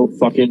don't know,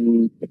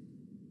 fucking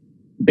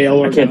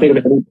Bail Organa. I can't think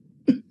of it.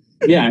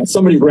 Yeah,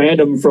 somebody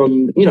random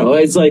from, you know,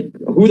 it's like,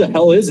 who the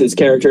hell is this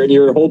character? And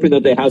you're hoping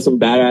that they have some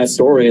badass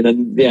story, and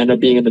then they end up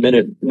being in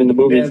the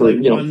movie for,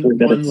 like, you know,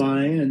 one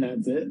line, and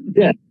that's it.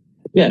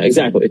 Yeah,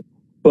 exactly.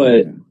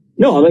 But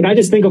no, like, I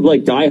just think of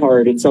like Die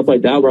Hard and stuff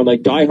like that, where I'm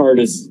like, Die Hard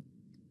is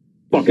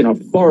fucking a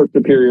far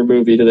superior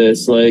movie to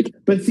this. Like,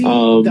 but see,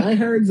 Die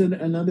Hard's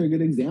another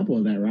good example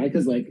of that, right?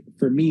 Because like,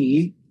 for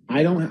me,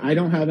 I don't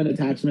have an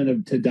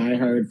attachment to Die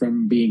Hard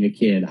from being a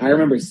kid. I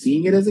remember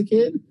seeing it as a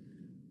kid,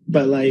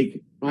 but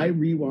like, I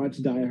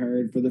rewatched Die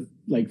Hard for the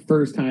like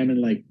first time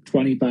in like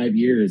 25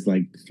 years,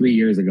 like 3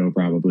 years ago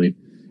probably,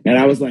 and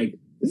I was like,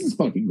 "This is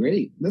fucking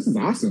great. This is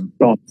awesome.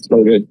 Oh,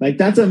 so good." Like,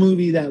 that's a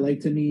movie that, like,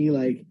 to me,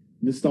 like,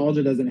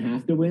 nostalgia doesn't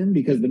have to win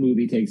because the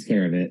movie takes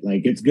care of it.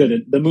 Like, it's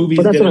good. The movie's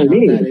good enough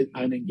that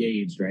I'm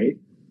engaged, right?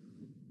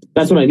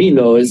 That's what I mean,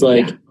 though. Is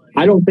like,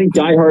 I don't think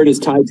Die Hard is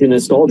tied to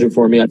nostalgia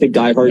for me. I think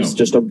Die Hard's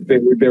just a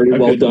very, very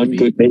well done,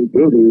 good made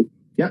movie.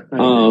 Yeah.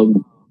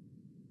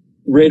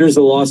 Raiders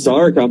of the Lost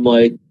Ark, I'm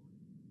like,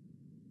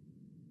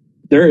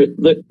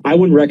 I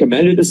wouldn't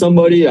recommend it to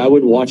somebody. I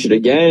wouldn't watch it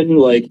again.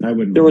 Like,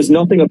 there was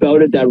nothing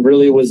about it that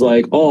really was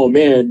like, oh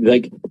man,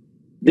 like,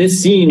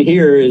 this scene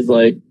here is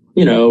like,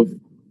 you know,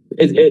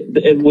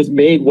 it was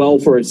made well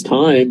for its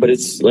time, but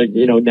it's like,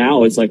 you know,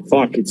 now it's like,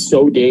 fuck, it's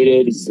so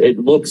dated. It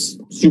looks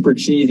super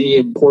cheesy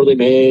and poorly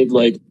made.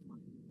 Like,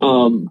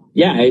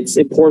 it's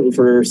important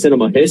for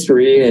cinema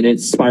history, and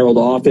it's spiraled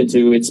off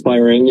into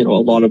inspiring, you know,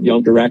 a lot of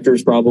young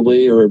directors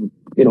probably, or,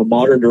 you know,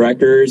 modern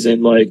directors,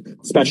 and like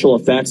special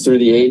effects through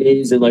the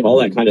 80s and like all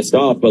that kind of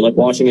stuff. But like,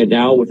 watching it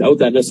now without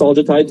that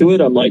nostalgia tied to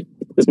it, I'm like,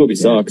 this movie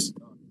sucks.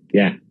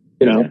 Yeah.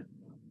 You know?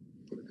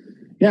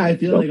 Yeah, I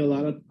feel like a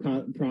lot of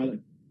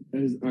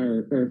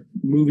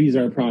movies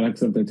are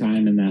products of their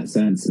time in that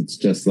sense. It's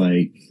just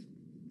like,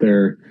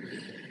 they're,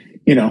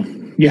 you know,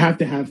 you have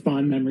to have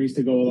fond memories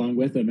to go along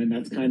with them, and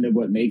that's kind of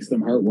what makes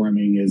them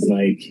heartwarming, is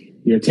like,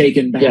 you're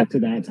taken back to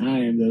that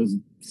time, those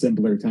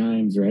simpler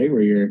times, right?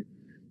 Where you're,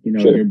 you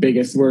know, your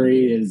biggest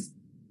worry is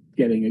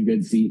getting a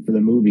good seat for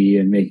the movie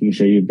and making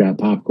sure you've got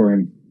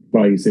popcorn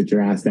while you sit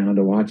your ass down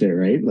to watch it,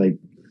 right? Like,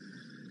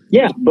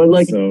 yeah, but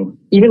like,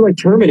 even like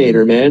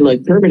Terminator, man,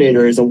 like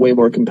Terminator is a way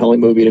more compelling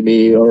movie to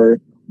me. Or,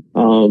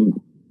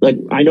 like,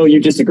 I know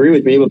you disagree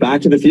with me, but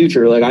Back to the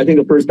Future, like, I think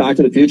the first Back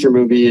to the Future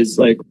movie is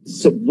like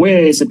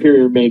way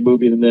superior made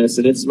movie than this,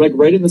 and it's like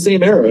right in the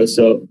same era.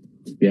 So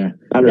yeah,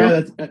 I don't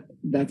know.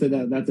 That's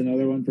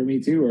another one for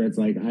me too, where it's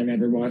like, I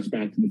never watched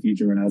Back to the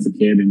Future when I was a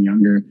kid and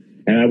younger,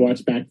 and I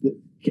watched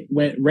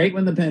right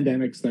when the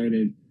pandemic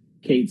started.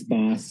 Kate's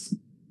boss,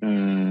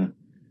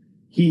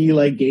 he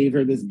like gave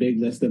her this big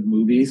list of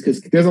movies,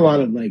 because there's a lot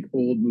of like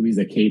old movies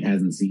that Kate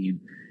hasn't seen,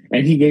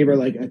 and he gave her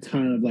like a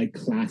ton of like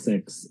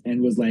classics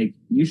and was like,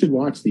 you should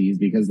watch these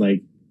because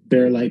like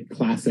they're like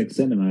classic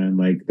cinema, and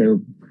like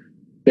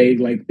they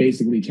like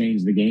basically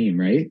changed the game,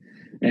 right?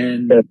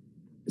 And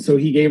so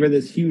he gave her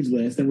this huge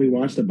list, and we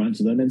watched a bunch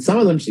of them, and some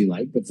of them she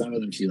liked, but some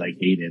of them she like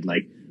hated.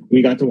 Like,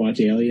 we got to watch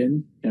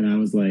Alien, and I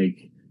was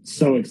like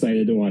so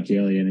excited to watch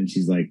Alien, and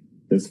she's like,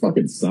 this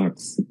fucking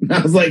sucks. And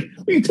I was like,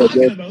 what are you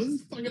talking about? This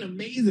is fucking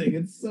amazing.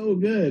 It's so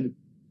good.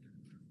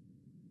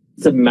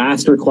 It's a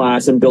master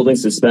class in building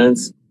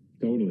suspense.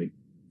 Totally.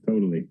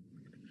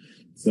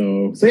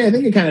 So yeah, I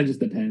think it kind of just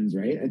depends,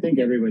 right? I think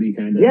everybody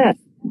kind of,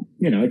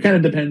 it kind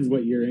of depends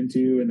what you're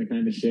into and the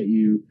kind of shit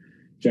you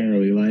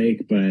generally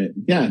like. But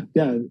yeah,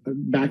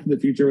 Back to the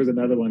Future was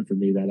another one for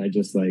me that I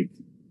just like,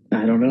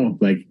 I don't know,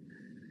 like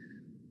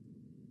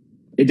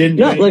it didn't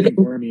do anything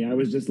for me. I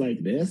was just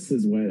like, this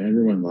is what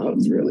everyone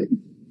loves, really.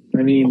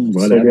 I mean,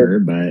 whatever,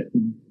 but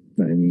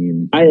I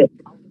mean, I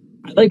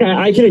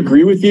can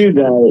agree with you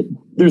that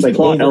there's like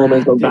plot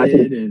elements of Back to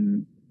the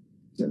and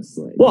just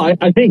like, well,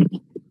 I think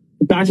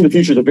Back to the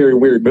Future is a very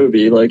weird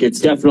movie. Like, it's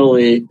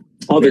definitely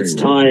of its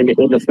time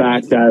in the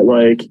fact that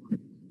like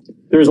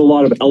there's a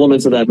lot of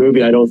elements of that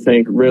movie I don't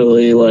think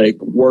really like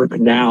work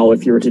now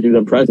if you were to do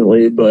them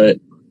presently. But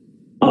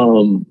I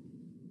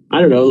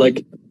don't know,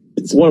 like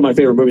it's one of my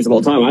favorite movies of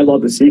all time. I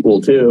love the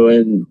sequel too,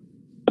 and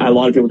a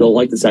lot of people don't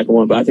like the second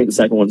one, but I think the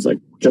second one's like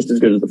just as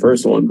good as the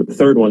first one. But the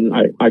third one,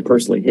 I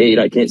personally hate.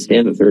 I can't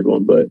stand the third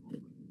one, but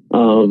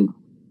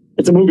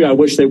it's a movie I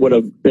wish they would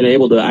have been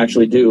able to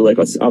actually do like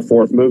a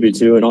fourth movie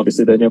too, and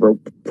obviously they never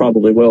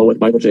probably will with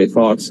Michael J.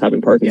 Fox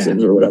having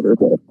Parkinson's or whatever.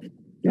 But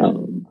I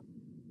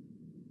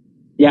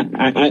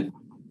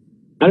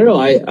don't know.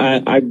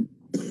 I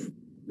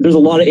there's a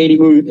lot of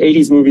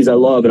 80s movies I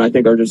love and I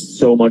think are just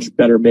so much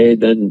better made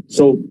than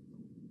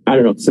I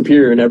don't know,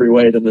 superior in every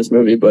way than this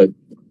movie. But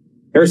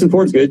Harrison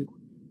Ford's good.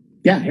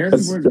 Yeah,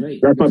 Harrison Ford's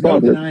great. That's my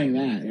problem. No denying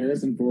that.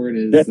 Harrison Ford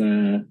is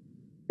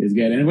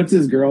good. And what's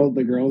the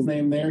girl's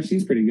name there?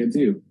 She's pretty good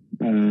too.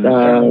 I don't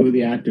know who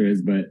the actor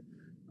is, but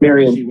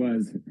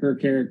Marion. Her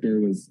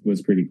character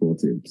was pretty cool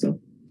too. So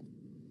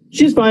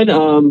she's fine.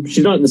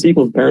 She's not in the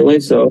sequels apparently,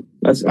 so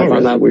I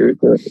find that weird.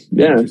 But,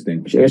 yeah,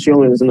 interesting. She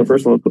only was in the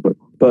first one,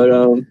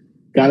 but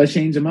gotta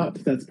change them up.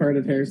 That's part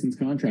of Harrison's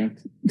contract.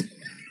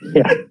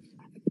 Yeah,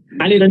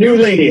 I need a new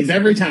ladies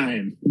every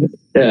time.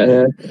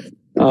 Yeah.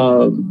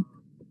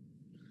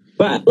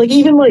 But like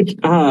even like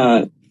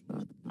I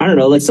don't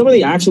know, like some of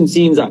the action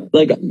scenes,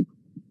 like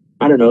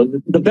I don't know,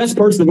 the best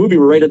parts of the movie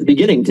were right at the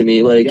beginning to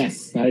me. Like,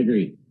 yes, I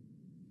agree.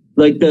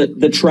 Like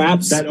the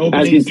traps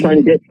as he's trying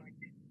to get.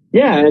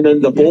 Yeah, and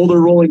then the boulder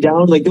rolling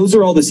down. Like those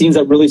are all the scenes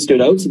that really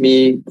stood out to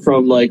me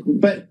from like,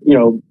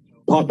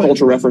 pop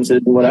culture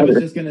references and whatever. I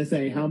was just gonna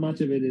say how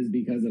much of it is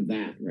because of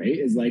that, right?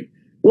 Is like,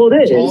 well,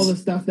 it is. All the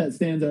stuff that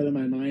stands out in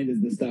my mind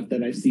is the stuff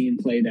that I've seen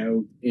played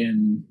out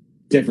in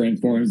different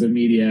forms of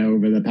media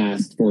over the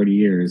past 40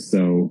 years.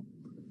 So,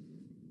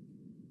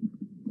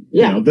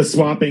 yeah, the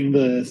swapping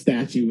the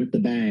statue with the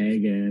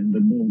bag and the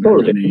moon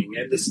running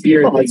and the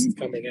spirit things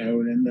coming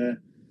out and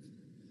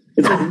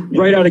it's like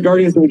right out of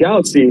Guardians of the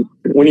Galaxy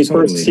when he's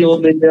first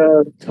stealing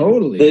the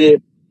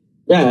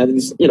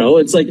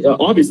it's like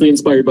obviously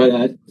inspired by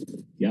that.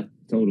 Yeah,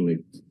 totally.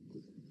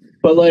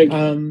 But like,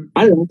 I don't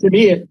know. To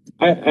me,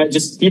 I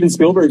just Steven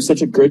Spielberg's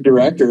such a good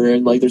director,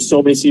 and like, there's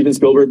so many Steven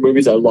Spielberg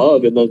movies I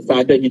love, and the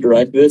fact that he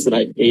directed this and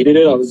I hated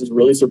it, I was just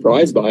really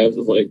surprised by. I was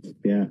just like,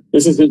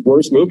 this is his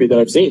worst movie that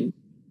I've seen.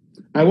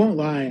 I won't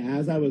lie.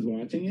 As I was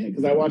watching it,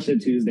 because I watched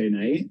it Tuesday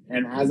night,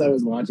 and as I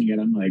was watching it,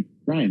 I'm like,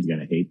 Ryan's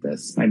gonna hate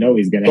this. I know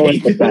he's gonna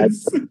hate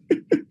this.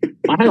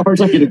 I had a hard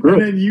time getting through.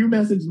 And then you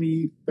messaged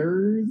me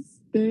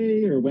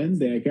Thursday or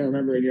Wednesday, I can't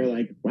remember, and you're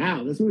like,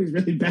 "Wow, this movie's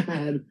really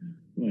bad."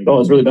 Like,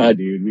 it's really bad,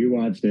 dude. We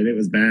watched it; it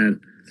was bad.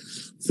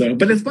 So,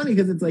 but it's funny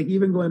because it's like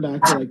even going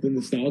back to like the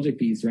nostalgic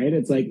piece, right?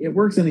 It's like it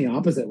works in the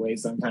opposite way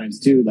sometimes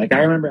too. Like I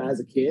remember as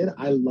a kid,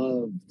 I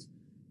loved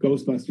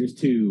Ghostbusters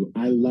 2.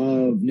 I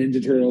love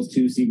Ninja Turtles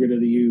 2: Secret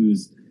of the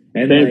Ooze.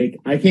 And like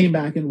I came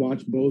back and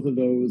watched both of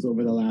those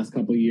over the last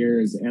couple of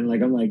years, and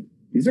like I'm like,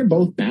 these are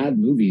both bad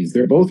movies.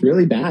 They're both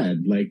really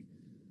bad. Like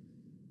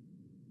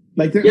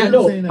they're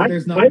not saying that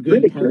there's not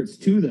good parts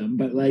to them,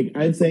 but like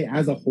I'd say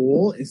as a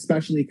whole,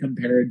 especially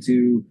compared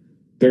to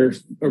their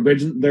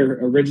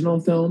original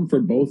film for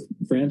both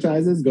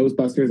franchises,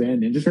 Ghostbusters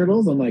and Ninja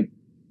Turtles, I'm like,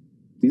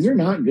 these are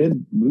not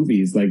good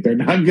movies. Like they're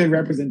not good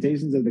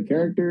representations of the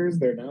characters.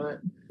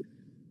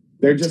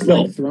 They're just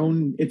like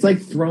thrown. It's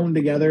like thrown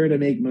together to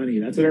make money.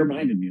 That's what it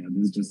reminded me of.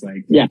 It's just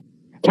like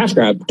cash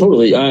grab.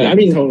 Totally. I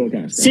mean, total cash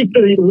grab.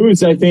 Secret of the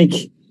Ooze, I think,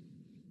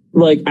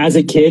 like as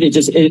a kid, it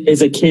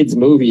is a kid's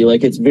movie.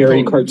 Like it's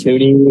very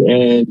cartoony,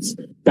 and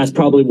that's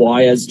probably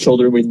why as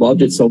children we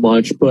loved it so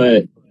much.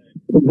 But it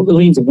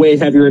leans way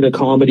heavier into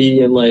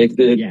comedy and like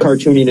the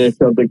cartooniness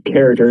of the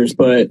characters.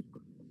 But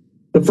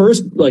the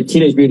first like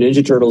Teenage Mutant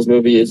Ninja Turtles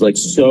movie is like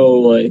so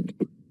like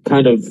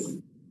kind of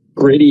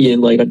gritty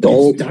and like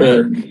adult. It's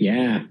dark. And,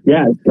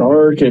 it's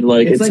dark and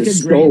like it's a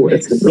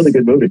really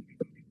good movie.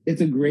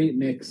 It's a great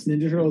mix.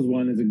 Ninja Turtles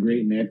 1 is a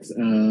great mix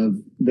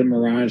of the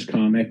Mirage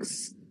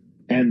comics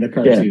and the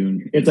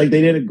cartoon. It's like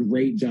they did a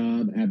great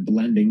job at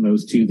blending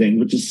those two things,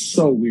 which is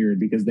so weird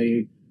because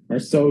they are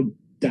so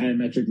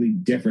diametrically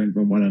different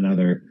from one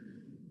another.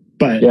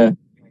 But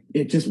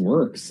it just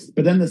works.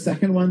 But then the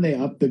second one, they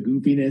upped the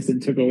goofiness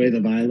and took away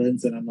the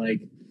violence, and I'm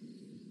like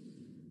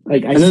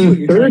I see what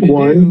you're trying to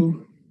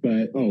do,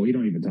 but we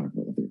don't even talk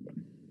about the third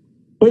one.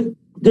 But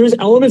there's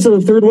elements of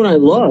the third one I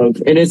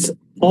love, and it's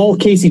all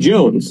Casey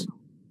Jones.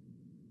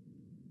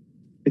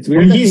 It's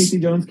weird that Casey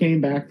Jones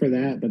came back for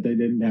that, but they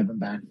didn't have him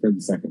back for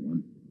the second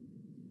one.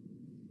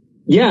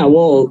 Yeah,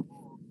 well,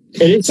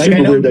 it is Like,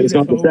 super weird that it's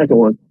not the second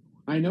one.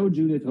 I know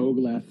Judith Hogue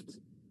left,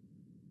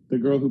 the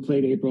girl who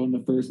played April in the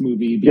first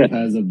movie,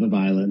 because of the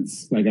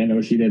violence. Like, I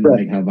know she didn't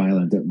like how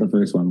violent the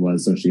first one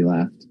was, so she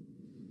left.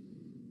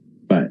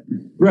 But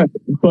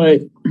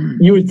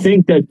you would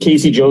think that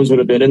Casey Jones would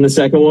have been in the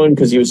second one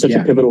because he was such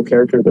a pivotal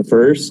character in the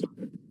first.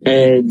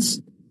 And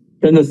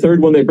then the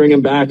third one, they bring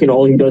him back, and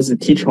all he does is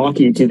teach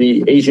hockey to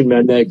the Asian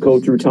men that go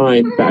through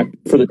time back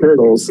for the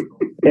Turtles.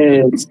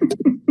 And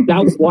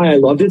that was why I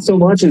loved it so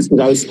much, is because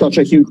I was such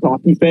a huge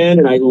hockey fan,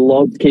 and I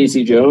loved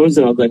Casey Jones,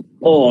 and I was like,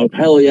 oh,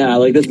 hell yeah,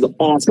 like, this is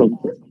awesome.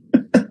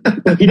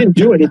 Like, he didn't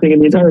do anything in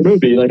the entire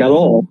movie, like, at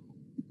all.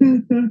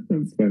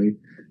 That's funny.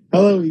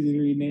 Hello, easy to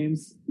read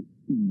names.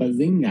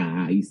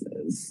 Bazinga, he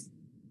says.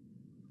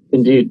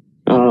 Indeed.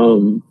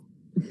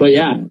 But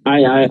yeah,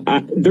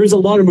 I there's a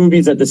lot of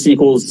movies that the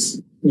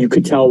sequels you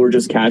could tell were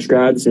just cash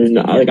grabs, and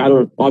like, I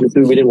don't,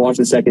 obviously we didn't watch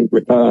the second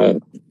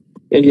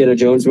Indiana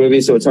Jones movie,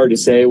 so it's hard to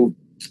say.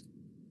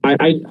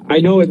 I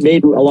know it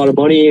made a lot of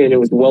money and it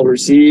was well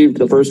received,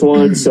 the first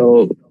one,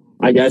 so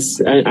I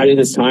guess at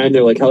this time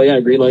they're like, hell yeah,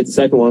 greenlight the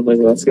second one, like,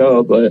 let's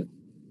go. But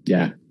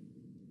yeah,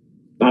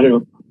 I don't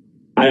know.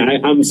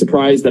 I'm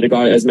surprised that it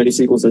got as many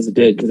sequels as it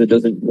did, because it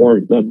doesn't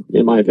warrant them,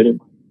 in my opinion.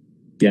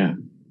 Yeah.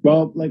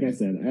 Well, like I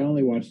said, I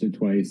only watched it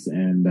twice,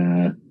 and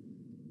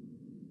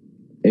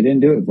it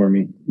didn't do it for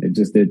me. It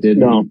didn't.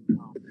 No.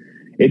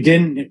 It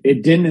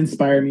didn't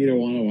inspire me to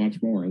want to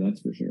watch more.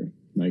 That's for sure.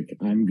 Like,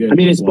 I'm good. I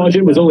mean, its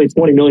budget was only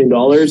 $20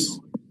 million,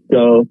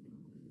 so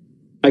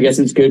I guess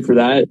it's good for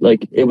that.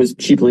 Like, it was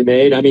cheaply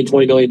made. I mean,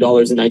 $20 million in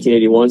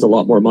 1981 is a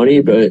lot more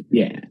money, but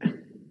yeah.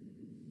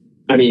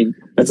 I mean,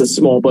 that's a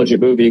small budget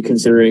movie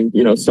considering,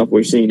 stuff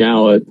we're seeing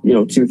now at,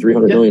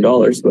 $200-300 million.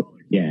 But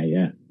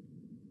yeah,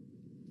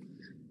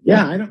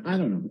 I don't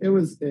know. It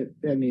was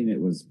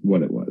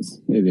what it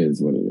was. It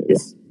is what it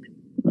is.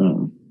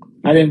 Yeah.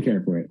 I didn't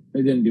care for it.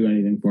 It didn't do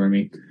anything for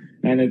me.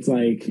 And it's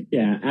like,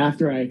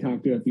 after I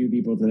talked to a few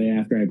people today,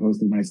 after I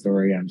posted my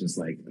story, I'm just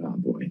like, oh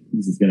boy,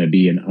 this is going to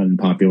be an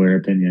unpopular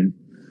opinion.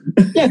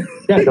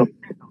 No.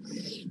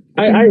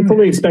 I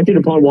fully expected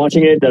upon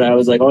watching it that I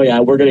was like, oh yeah,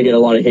 we're going to get a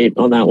lot of hate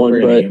on that one.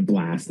 We're going to get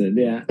blasted,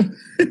 yeah.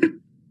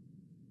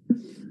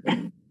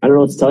 I don't know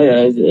what to tell you.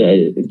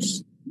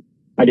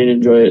 I didn't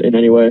enjoy it in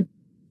any way.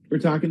 We're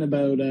talking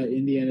about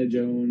Indiana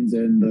Jones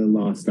and the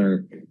Lost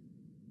Ark.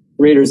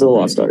 Raiders of the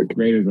Lost Ark.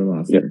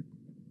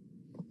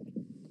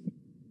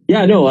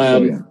 Yeah, no,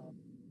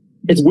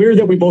 it's weird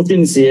that we both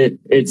didn't see it.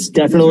 It's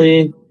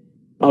definitely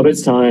of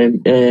its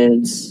time,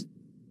 and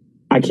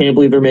I can't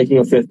believe they're making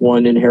a fifth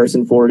one, and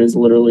Harrison Ford is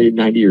literally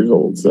 90 years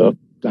old, so.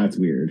 That's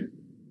weird.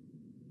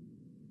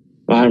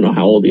 I don't know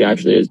how old he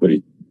actually is, but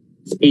he's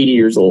 80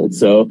 years old,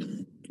 so.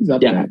 He's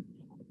up there.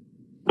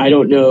 I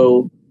don't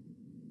know.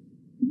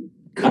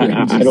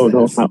 I don't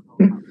know how.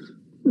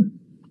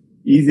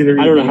 Easy to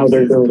read. I don't know how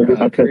they're going to do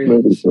that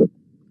movie.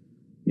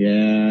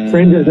 Yeah.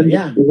 Cringe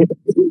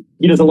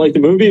he doesn't like the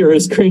movie, or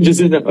is Cringe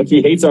is in it?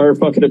 He hates our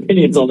fucking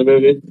opinions on the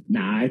movie.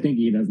 Nah, I think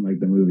he doesn't like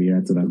the movie.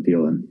 That's what I'm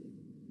feeling.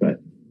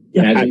 But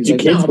do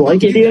kids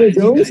like Indiana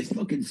Jones? You guys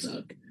fucking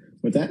suck.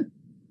 What's that?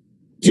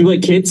 Do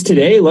like kids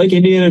today like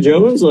Indiana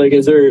Jones? Like,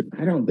 is there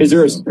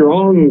a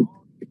strong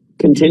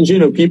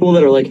contingent of people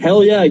that are like,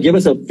 hell yeah, give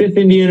us a fifth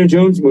Indiana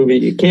Jones movie?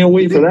 You can't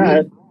wait for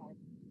that.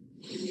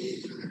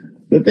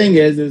 The thing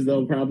is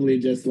they'll probably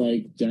just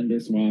like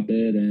gender swap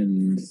it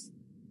and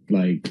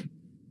like.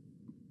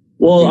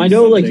 Well, I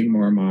know like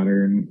more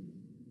modern.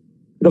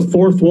 The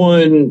fourth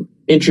one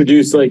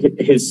introduced like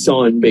his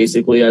son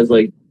basically as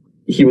like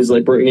he was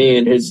like bringing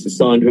in his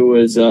son who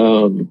was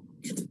I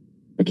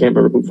can't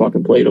remember who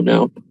fucking played him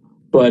now,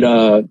 but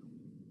I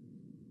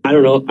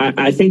don't know.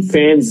 I think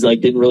fans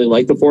like didn't really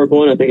like the fourth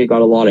one. I think it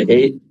got a lot of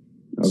hate.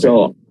 Okay.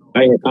 So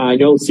I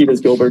know Steven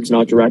Spielberg's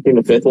not directing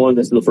the fifth one.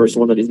 This is the first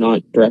one that he's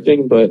not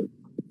directing, but.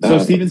 So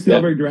Steven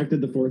Spielberg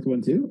directed the fourth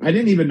one too? I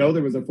didn't even know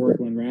there was a fourth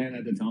one. Ryan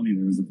had to tell me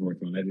there was a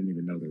fourth one. I didn't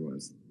even know there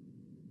was.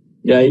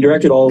 Yeah, he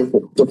directed all of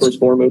the first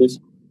four movies.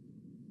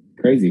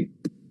 Crazy.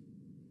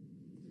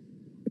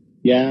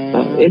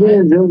 Yeah.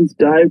 Indiana Jones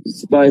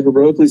dies by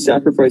heroically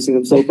sacrificing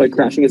himself by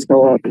crashing his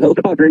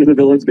helicopter into the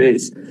villain's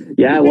base.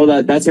 Yeah,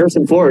 well, that's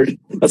Harrison Ford.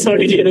 That's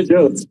not Indiana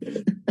Jones.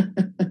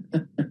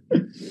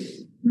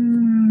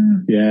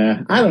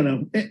 Yeah, I don't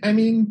know. I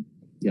mean,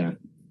 yeah.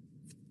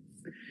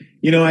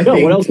 I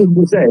think, what else would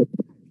you say?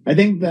 I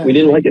think that we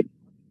didn't like it.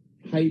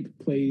 Hype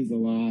plays a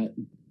lot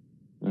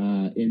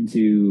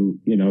into,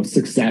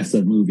 success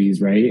of movies,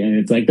 right? And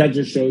it's like, that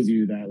just shows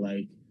you that,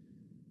 like,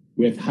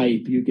 with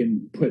hype, you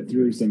can put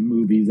through some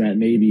movies that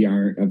maybe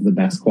aren't of the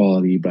best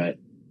quality, but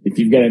if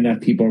you've got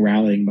enough people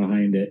rallying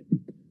behind it,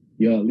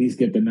 you'll at least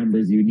get the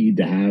numbers you need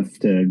to have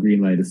to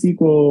greenlight a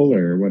sequel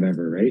or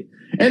whatever, right?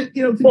 And,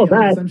 to be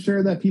honest, I'm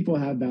sure that people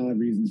have valid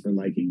reasons for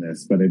liking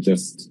this, but it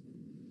just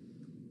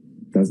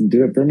doesn't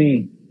do it for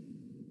me.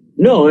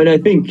 No, and I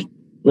think,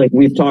 like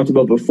we've talked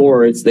about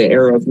before, it's the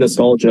era of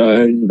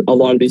nostalgia, and a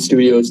lot of these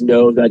studios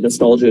know that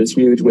nostalgia is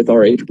huge with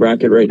our age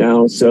bracket right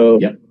now. So,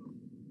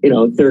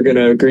 they're going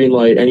to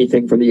greenlight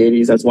anything from the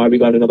 80s. That's why we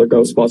got another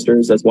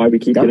Ghostbusters. That's why we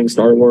keep getting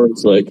Star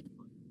Wars. Like,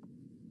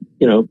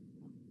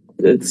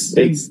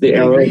 it's the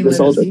era of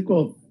nostalgia.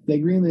 They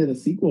greenlit a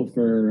sequel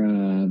for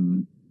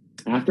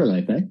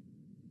Afterlife, eh?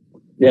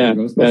 Yeah,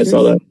 I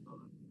saw that.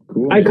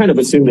 Cool. I kind of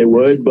assumed they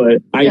would,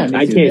 but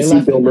I can't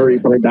see Bill Murray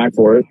coming back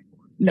for it.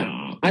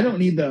 No, I don't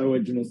need the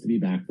originals to be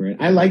back for it.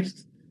 I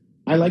liked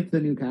the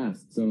new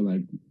cast, so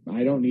like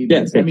I don't need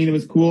them. I mean, it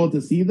was cool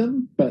to see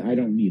them, but I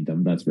don't need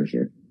them, that's for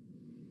sure.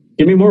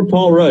 Give me more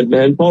Paul Rudd,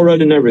 man. Paul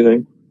Rudd and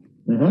everything.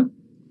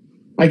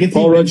 I could see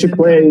Paul Rudd should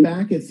play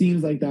back. It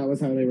seems like that was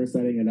how they were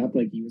setting it up,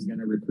 like he was going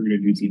to recruit a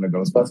new team of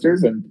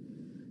Ghostbusters, and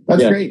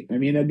that's great. I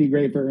mean, that'd be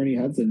great for Ernie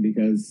Hudson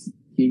because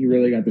he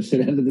really got the shit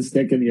end of the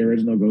stick in the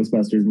original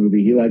Ghostbusters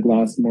movie. He like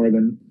lost more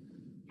than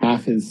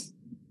half his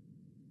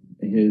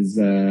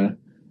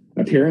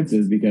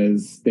appearances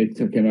because they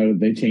took him out.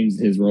 They changed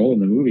his role in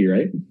the movie,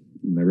 right?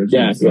 In the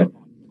original. Yeah.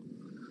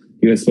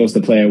 He was supposed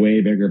to play a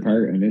way bigger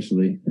part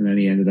initially, and then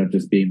he ended up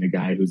just being the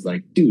guy who's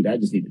like, "Dude, I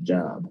just need a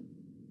job."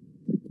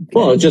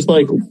 Well, just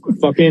like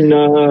fucking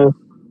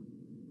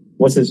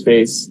what's his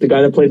face? The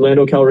guy that played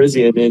Lando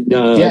Calrissian in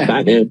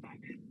Batman.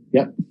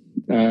 Yep.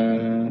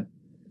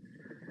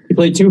 He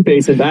played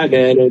Two-Face in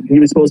Batman, and he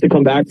was supposed to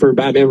come back for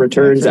Batman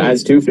Returns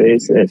as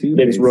Two-Face, and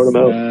they just wrote him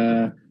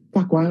out.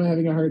 Fuck, why am I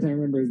having a hard time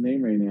remembering his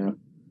name right now?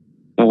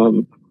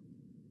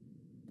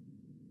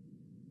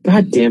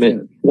 God damn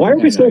it. Why are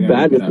we so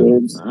bad with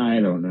names? I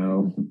don't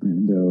know.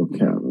 Lando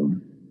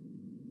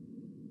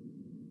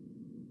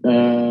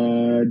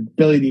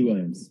Billy D.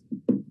 Williams.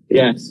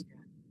 Yes.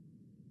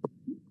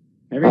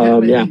 Every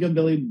time I think of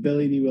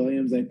Billy D.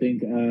 Williams, I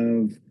think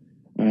of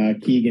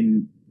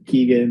Keegan,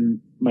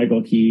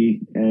 Michael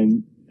Key,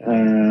 and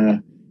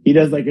he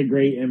does like a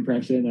great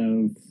impression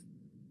of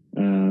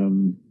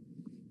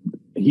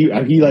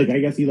he like I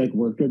guess he like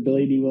worked with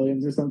Billy D.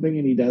 Williams or something,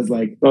 and he does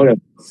like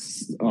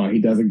he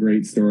does a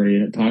great story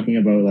and talking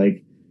about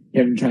like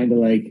him trying to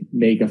like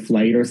make a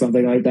flight or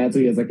something like that, so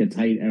he has like a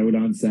tight out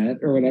on set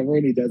or whatever,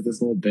 and he does this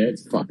whole bit.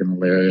 It's fucking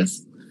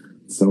hilarious.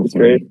 So funny.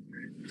 Great.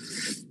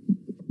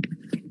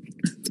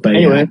 But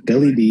anyway,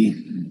 Billy D,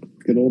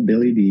 good old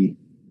Billy D.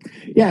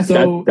 Yeah,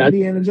 so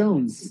Indiana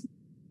Jones.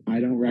 I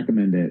don't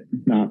recommend it.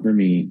 Not for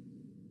me.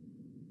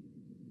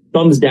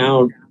 Thumbs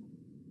down.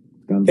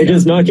 It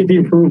does not get the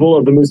approval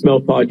of the Moose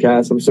Mouth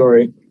podcast. I'm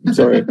sorry.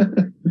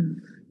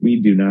 We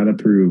do not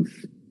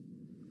approve.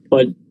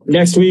 But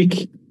next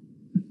week,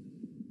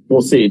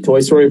 we'll see.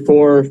 Toy Story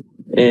 4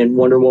 and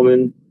Wonder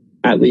Woman,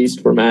 at least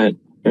for Matt,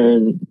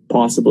 and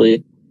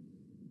possibly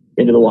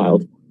Into the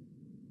Wild.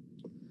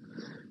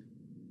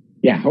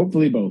 Yeah,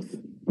 hopefully both.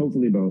 Well,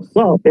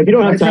 if you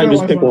don't have time,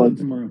 just pick one.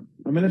 Tomorrow.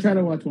 I'm going to try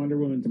to watch Wonder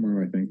Woman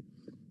tomorrow, I think.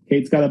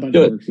 Kate's got a bunch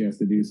of work she has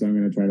to do, so I'm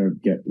going to try to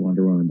get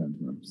Wonder Woman done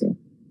tomorrow. So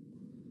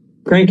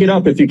crank it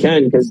up if you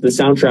can, because the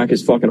soundtrack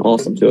is fucking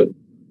awesome to it.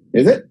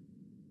 Is it?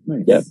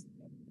 Nice. Yep.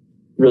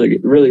 Really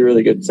good,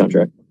 really good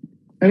soundtrack.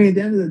 I mean, at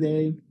the end of the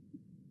day,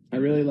 I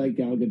really like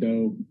Gal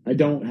Gadot. I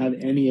don't have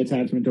any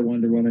attachment to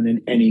Wonder Woman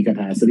in any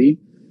capacity.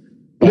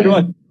 But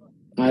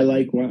I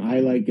like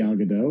Gal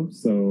Gadot,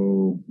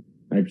 so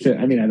I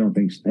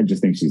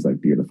just think she's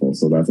like beautiful,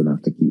 so that's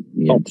enough to keep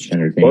me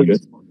entertained.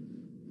 Gorgeous.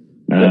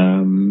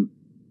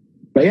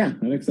 But yeah,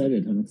 I'm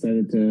excited. I'm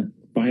excited to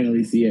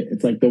finally see it.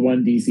 It's like the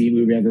one DC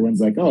movie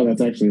everyone's like, oh,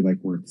 that's actually like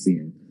worth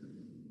seeing.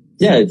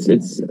 Yeah, it's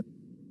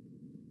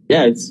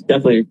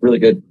definitely a really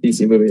good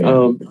DC movie.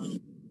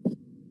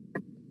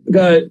 We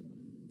got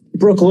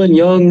Brooklyn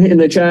Young in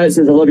the chat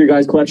says, I love your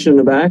guys' collection in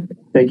the back.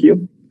 Thank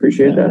you.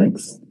 Appreciate that.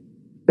 Thanks.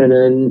 And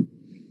then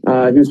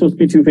he was supposed to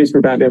be Two-Face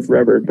for Batman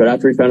Forever, but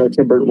after he found out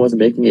Tim Burton wasn't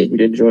making it, he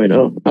didn't join.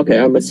 Oh, okay,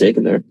 I'm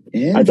mistaken there.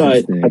 I thought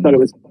it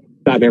was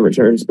Batman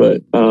Returns,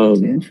 but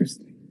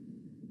interesting.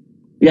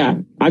 Yeah,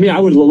 I mean, I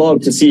would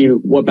love to see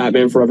what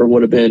Batman Forever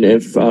would have been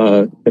if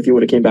he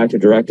would have came back to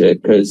direct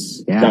it,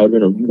 because that would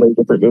have been a way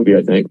different movie,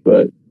 I think.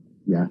 But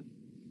yeah,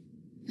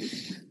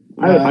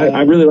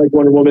 I really like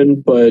Wonder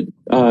Woman, but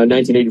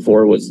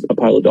 1984 was a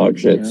pile of dog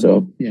shit.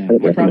 So I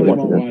probably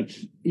won't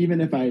watch.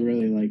 Even if I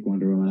really like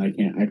Wonder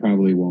Woman, I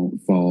probably won't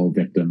fall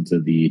victim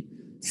to the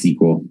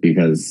sequel,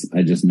 because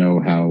I just know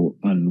how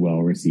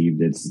unwell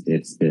received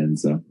it's been.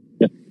 So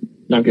yeah,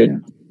 not good. Yeah.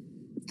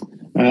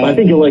 But I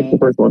think you'll like the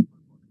first one.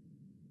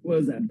 What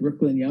was that?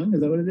 Brooklyn Young? Is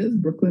that what it is?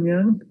 Brooklyn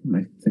Young?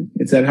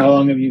 It said, how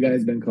long have you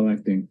guys been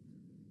collecting?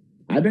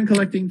 I've been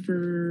collecting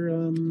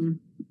for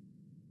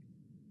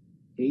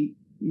 8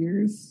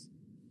 years,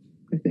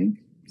 I think.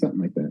 Something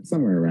like that.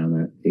 Somewhere around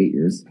that. 8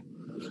 years.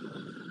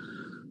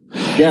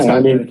 Yeah, I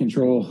mean, out of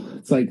control.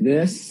 It's like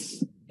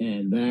this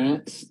and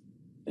that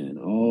and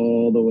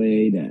all the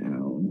way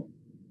down.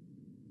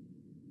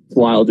 It's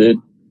wild, dude.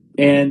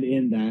 And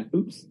in that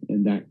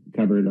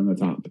cupboard on the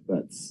top.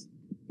 That's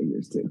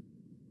figures too.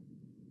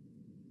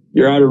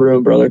 You're out of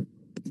room, brother.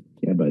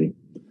 Yeah, buddy.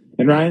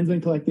 And Ryan's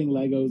been collecting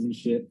Legos and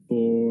shit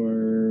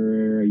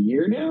for a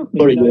year now?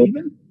 Maybe not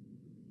even?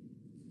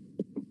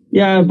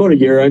 Yeah, about a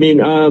year. I mean,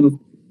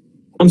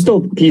 I'm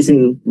still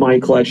piecing my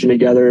collection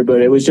together,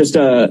 but it was just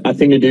a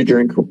thing to do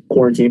during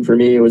quarantine for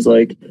me. It was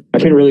like I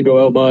couldn't really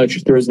go out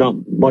much. There was not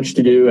much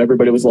to do.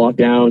 Everybody was locked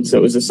down, so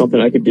it was just something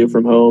I could do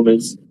from home,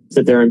 is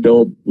sit there and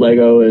build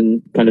Lego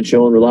and kind of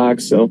chill and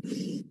relax. So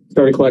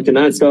started collecting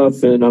that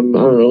stuff, and I don't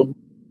know,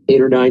 8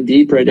 or 9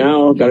 deep right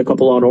now. Got a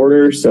couple on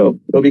order, so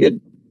it'll be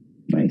good.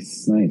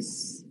 Nice.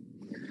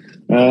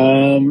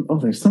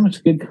 There's so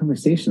much good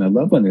conversation. I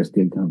love when there's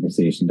good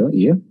conversation, don't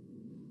you?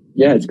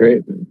 Yeah, it's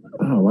great.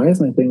 Oh, why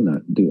is my thing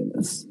not doing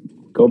this?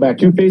 Go back.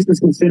 Two-Face was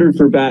considered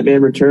for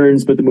Batman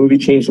Returns, but the movie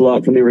changed a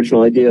lot from the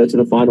original idea to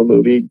the final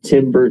movie.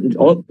 Tim Burton...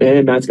 Oh,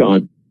 and Matt's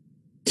gone.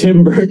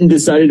 Tim Burton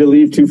decided to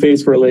leave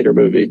Two-Face for a later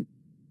movie.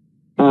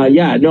 I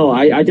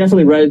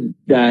definitely read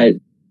that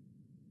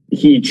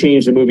he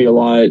changed the movie a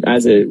lot,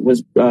 as it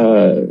was,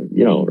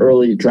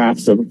 early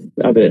drafts of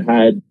it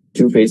had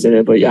Two-Face in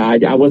it. But yeah,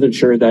 I wasn't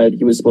sure that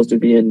he was supposed to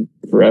be in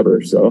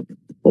forever. So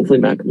hopefully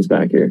Matt comes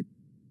back here.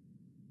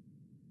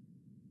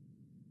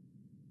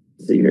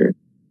 See here.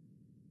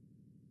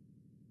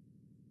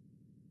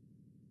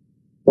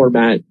 Or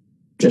Matt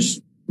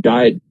just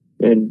died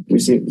and we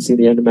see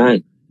the end of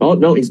Matt. Oh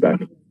no, he's back.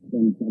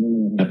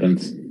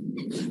 Happens.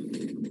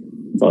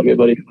 It's all good,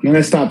 buddy. I'm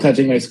gonna stop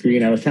touching my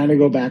screen. I was trying to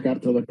go back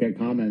up to look at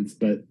comments,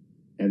 and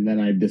then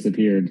I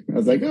disappeared. I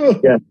was like, oh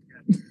yeah.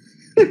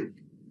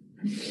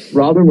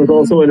 Robin was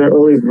also in an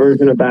early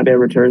version of Batman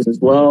Returns as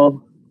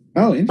well.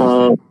 Oh,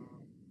 interesting.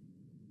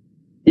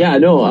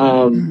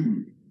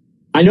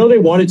 I know they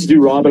wanted to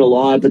do Robin a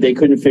lot, but they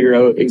couldn't figure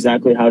out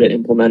exactly how to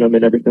implement him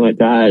and everything like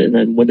that. And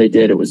then when they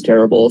did, it was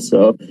terrible.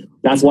 So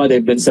that's why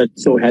they've been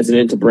so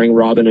hesitant to bring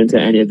Robin into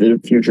any of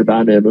the future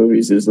Batman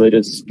movies, is they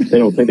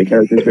don't think the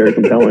character is very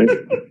compelling.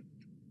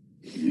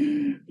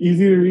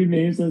 Easy to read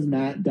name says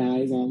Matt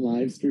dies on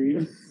live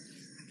stream.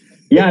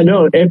 Yeah,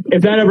 no,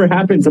 if that ever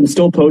happens, I'm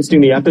still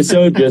posting the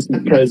episode just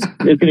because it's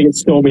going to get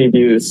so many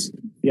views.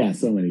 Yeah,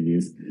 so many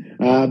views.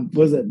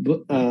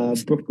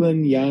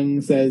 Brooklyn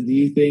Young says, do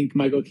you think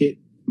Michael Keaton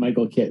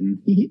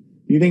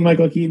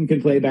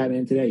can play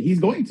Batman today? He's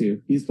going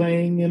to. He's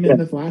playing him in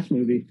the Flash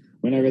movie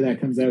whenever that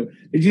comes out.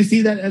 Did you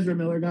see that Ezra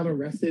Miller got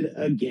arrested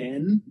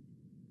again?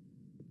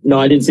 No,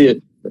 I didn't see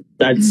it.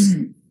 That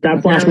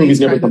Flash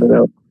movie's never coming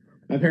out.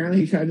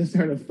 Apparently he tried to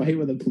start a fight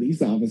with a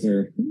police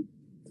officer.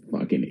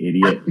 Fucking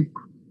idiot.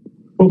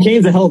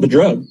 Cocaine's a hell of a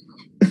drug.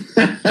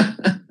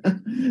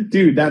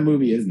 Dude, that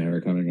movie is never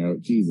coming out.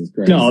 Jesus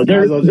Christ. No,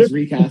 they'll just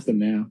recast him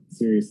now.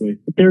 Seriously.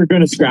 They're going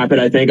to scrap it,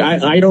 I think.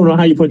 I don't know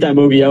how you put that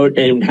movie out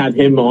and have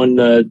him on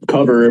the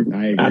cover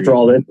after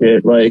all this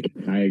shit. Like,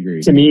 I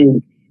agree. To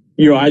me,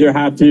 you either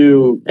have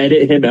to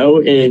edit him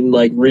out and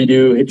like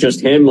redo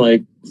just him,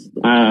 like,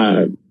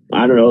 I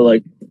don't know,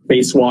 like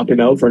face swap him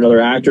out for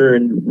another actor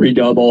and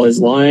redub all his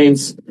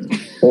lines,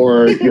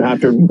 or you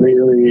have to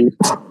really,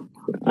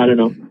 I don't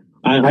know.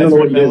 I don't know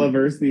what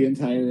Meliverse the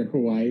entire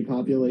Hawaii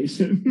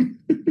population.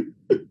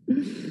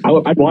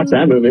 I'd watch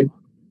that movie.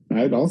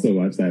 I'd also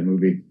watch that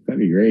movie. That'd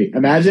be great.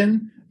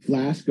 Imagine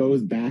Flash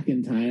goes back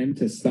in time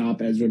to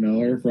stop Ezra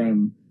Miller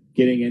from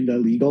getting into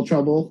legal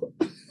trouble.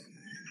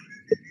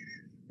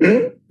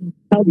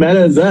 How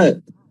meta is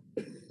that?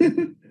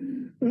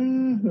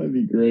 That'd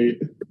be great.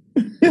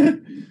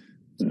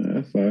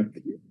 Fuck.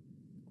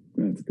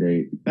 That's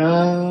great.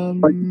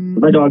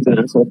 My dog's an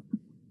asshole.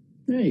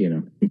 Yeah, you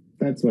know.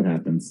 That's what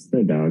happens.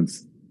 They're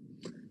dogs.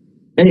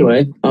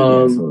 Anyway,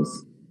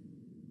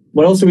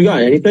 what else do we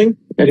got? Anything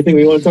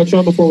we want to touch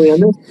on before we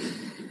end this?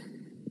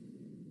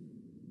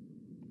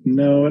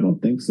 No, I don't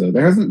think so.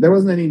 There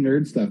wasn't any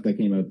nerd stuff that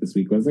came out this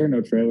week. Was there?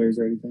 No trailers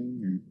or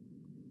anything?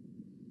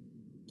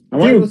 I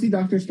want to go see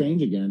Doctor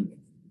Strange again.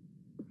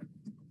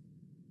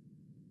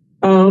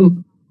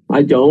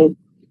 I don't,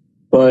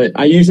 but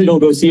I usually don't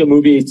go see a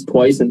movie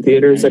twice in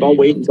theaters. Like I'll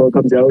wait until it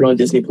comes out on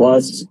Disney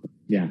Plus.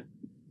 Yeah.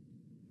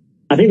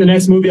 I think the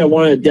next movie I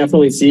want to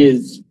definitely see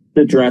is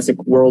the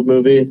Jurassic World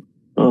movie.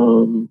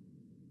 We're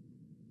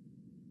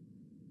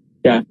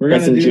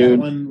gonna do June. That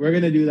one. We're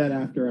gonna do that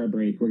after our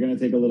break. We're gonna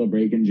take a little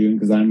break in June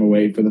because I'm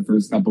away for the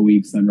first couple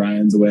weeks, then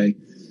Ryan's away,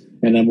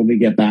 and then when we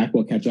get back,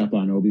 we'll catch up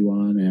on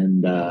Obi-Wan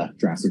and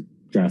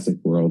Jurassic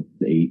World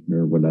 8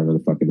 or whatever the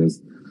fuck it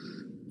is.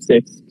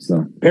 6.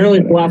 So apparently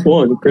it's the last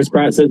one. Chris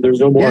Pratt said there's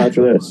no more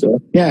after this.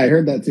 So yeah, I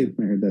heard that too.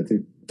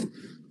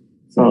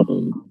 So.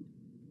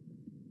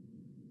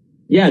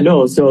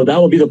 So that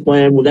will be the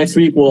plan. Well, next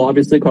week we'll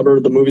obviously cover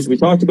the movies we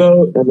talked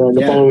about, and then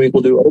the following week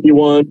we'll do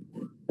Obi-Wan,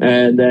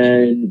 and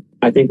then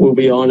I think we'll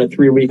be on a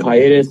 3-week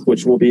hiatus,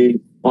 which will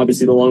be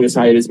obviously the longest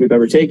hiatus we've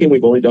ever taken.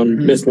 We've only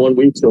missed 1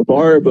 week so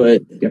far,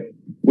 but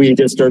we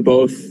just are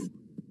both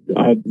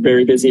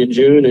very busy in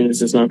June, and it's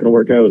just not going to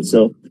work out.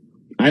 So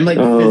I'm like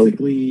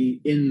physically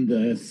in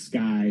the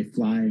sky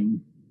flying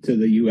to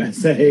the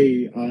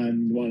USA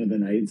on one of the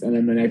nights, and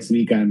then the next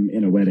week I'm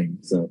in a wedding.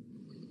 So.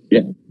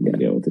 Yeah,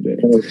 be able to do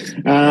it.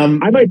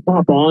 I might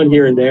pop on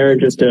here and there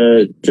just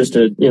to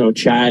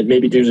chat,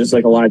 maybe do just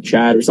like a live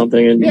chat or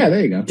something, and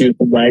there you go. Do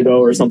some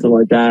Lego or something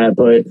like that.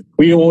 But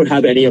we won't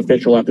have any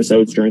official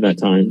episodes during that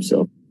time.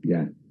 So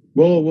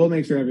We'll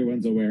make sure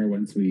everyone's aware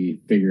once we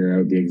figure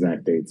out the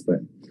exact dates.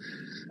 But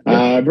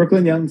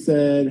Brooklyn Young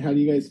said, "How do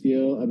you guys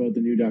feel about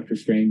the new Doctor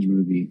Strange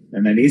movie?"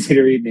 And then Easy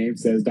to Read Name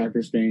says,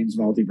 "Doctor Strange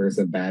Multiverse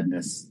of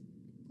Badness."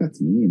 That's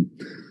mean.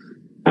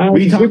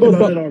 We talked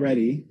about it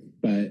already,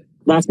 but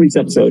last week's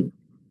episode.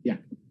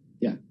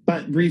 Yeah.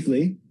 But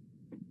briefly.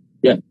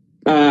 Yeah.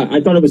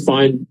 I thought it was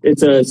fine.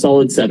 It's a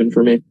solid 7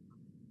 for me.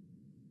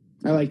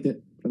 I liked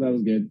it. I thought it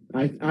was good.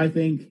 I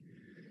think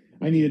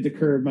I needed to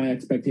curb my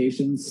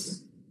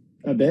expectations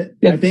a bit.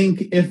 Yeah. I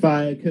think if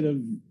I could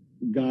have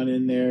gone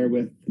in there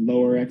with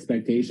lower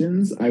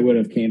expectations, I would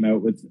have came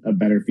out with a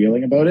better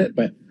feeling about it,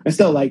 but I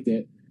still liked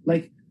it.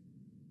 Like,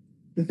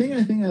 the thing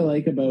I think I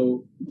like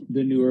about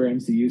the newer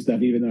MCU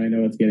stuff, even though I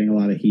know it's getting a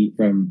lot of heat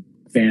from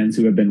fans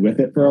who have been with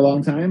it for a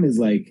long time, is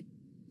like,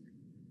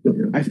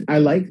 I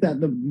like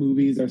that the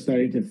movies are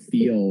starting to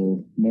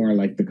feel more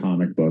like the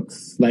comic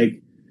books.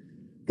 Like,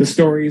 the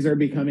stories are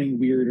becoming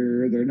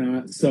weirder. They're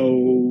not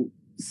so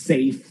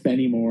safe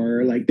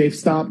anymore. Like, they've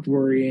stopped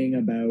worrying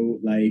about,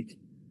 like,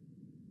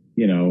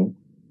 you know,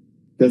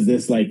 does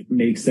this, like,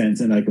 make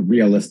sense in, like,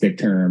 realistic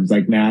terms?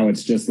 Like, now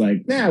it's just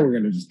like, we're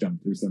going to just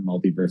jump through some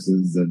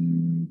multiverses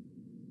and,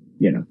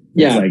 you know.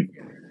 Yeah. It's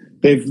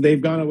like,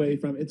 they've gone away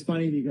from... It's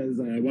funny because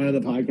one of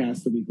the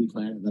podcasts, The Weekly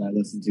Planet, that I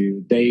listen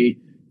to, they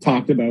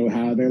talked about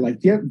how they're like,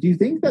 do you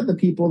think that the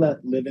people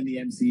that live in the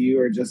MCU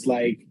are just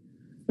like,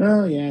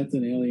 oh yeah, it's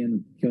an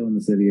alien killing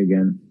the city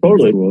again.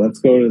 Totally. Cool. Let's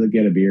go to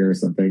get a beer or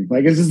something.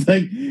 Like, it's just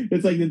like,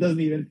 it's like it doesn't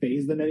even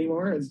faze them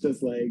anymore. It's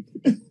just like,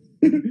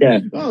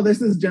 yeah. Oh, there's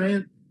this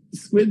giant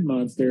squid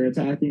monster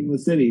attacking the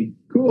city.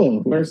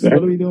 Cool. What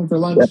are we doing for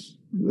lunch?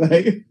 Yeah.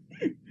 Like,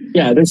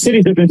 yeah, their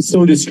cities have been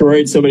so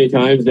destroyed so many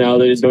times now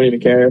they just don't even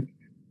care.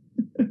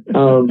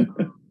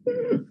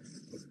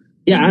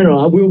 Yeah, I don't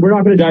know. We're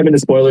not going to dive into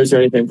spoilers or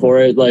anything for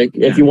it. Like,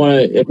 if you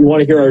want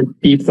to hear our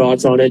deep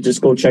thoughts on it,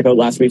 just go check out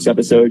last week's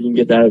episode. You can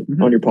get that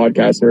on your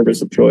podcast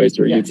service of choice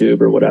or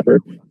YouTube or whatever.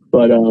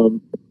 But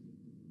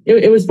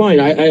it was fine.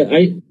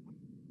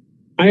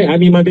 I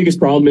mean, my biggest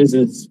problem is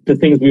the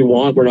things we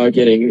want we're not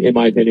getting. In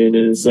my opinion,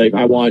 is like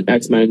I want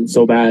X-Men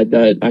so bad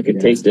that I can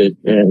taste it,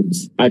 and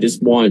I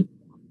just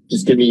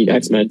give me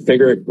X-Men.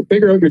 Figure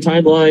out your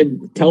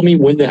timeline. Tell me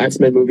when the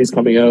X-Men movie's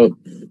coming out,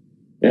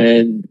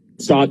 and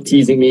stop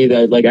teasing me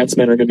that like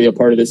X-Men are going to be a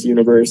part of this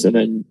universe and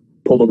then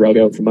pull the rug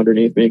out from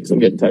underneath me because I'm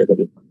getting tired of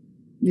it.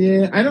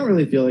 Yeah, I don't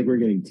really feel like we're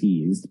getting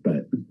teased,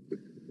 but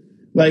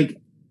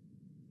like,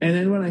 and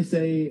then when I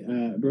say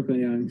Brooklyn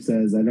Young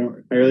says I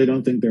really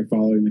don't think they're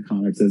following the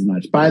comics as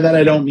much. By that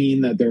I don't mean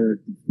that they're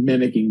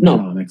mimicking the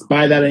comics.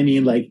 By that I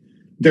mean like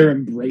they're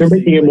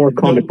making it more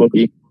comic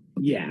booky.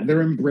 Yeah,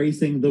 they're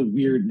embracing the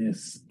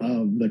weirdness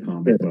of the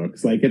comic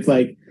books. Like, it's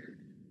like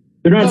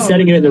they're not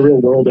setting it in the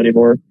real world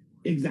anymore.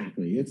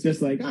 Exactly. It's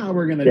just like,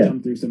 we're going to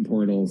jump through some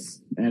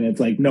portals. And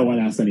it's like, no one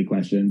asks any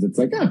questions. It's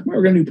like,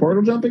 we're going to do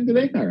portal jumping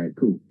today? All right,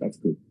 cool. That's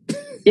cool.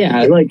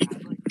 Yeah, like,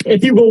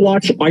 if you go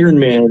watch Iron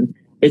Man,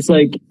 it's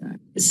like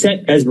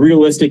set as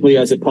realistically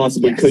as it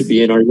possibly could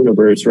be in our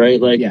universe,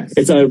 right? Like,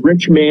 it's a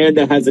rich man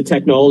that has the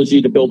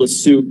technology to build a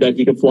suit that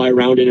he can fly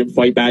around in and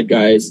fight bad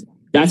guys.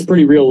 That's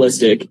pretty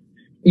realistic.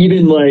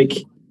 Even, like...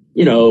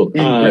 you know,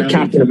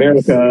 Captain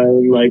America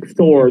and like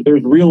Thor,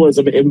 there's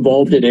realism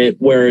involved in it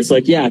where it's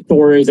like, yeah,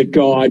 Thor is a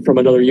god from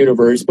another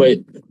universe, but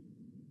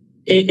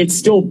it's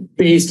still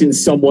based in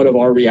somewhat of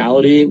our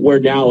reality where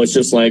now it's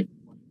just like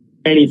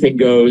anything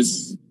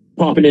goes,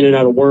 popping in and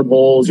out of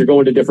wormholes, you're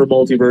going to different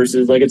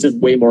multiverses. Like, it's just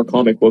way more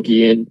comic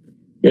booky, and,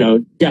 you know,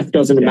 death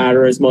doesn't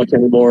matter as much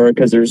anymore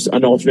because there's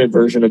an alternate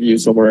version of you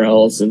somewhere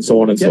else and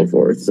so on and so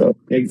forth. So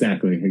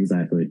Exactly.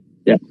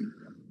 Yeah.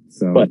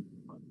 So, but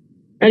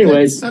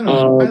anyways, I don't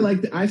know. I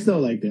liked it. I still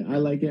liked it. I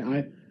like it.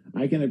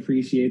 I can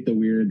appreciate the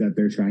weird that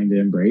they're trying to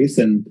embrace.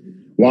 And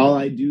while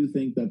I do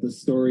think that the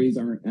stories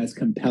aren't as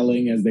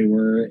compelling as they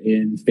were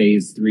in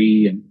phase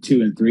 3 and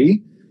 2 and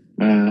 3,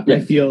 I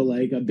feel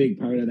like a big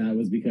part of that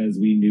was because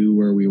we knew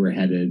where we were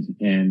headed.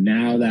 And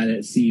now that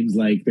it seems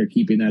like they're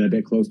keeping that a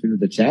bit closer to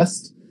the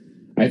chest,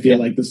 I feel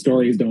like the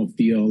stories don't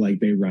feel like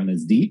they run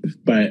as deep.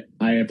 But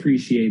I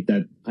appreciate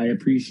that. I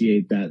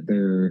appreciate that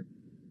they're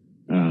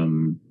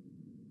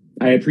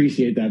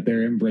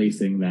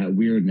embracing that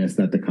weirdness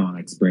that the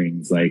comics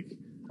brings. Like,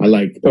 I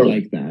like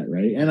that,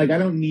 right? And like, I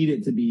don't need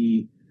it to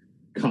be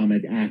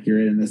comic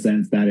accurate in the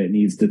sense that it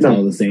needs to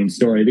tell the same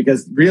story,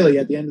 because really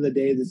at the end of the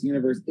day, this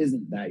universe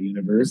isn't that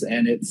universe.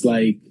 And it's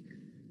like,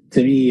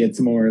 to me, it's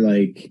more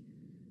like,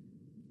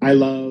 I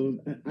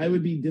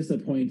would be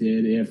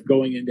disappointed if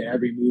going into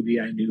every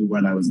movie I knew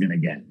what I was going to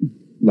get.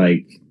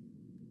 Like,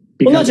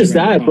 well, not just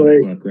that,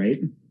 but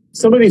right?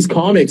 Some of these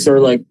comics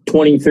are like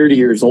 20, 30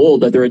 years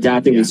old that they're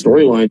adapting the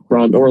storyline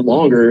from, or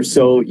longer.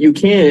 So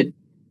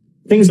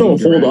things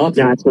don't hold up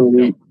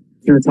naturally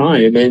through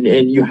time,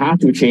 and you have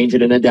to change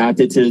it and adapt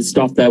it to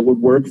stuff that would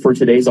work for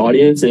today's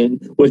audience and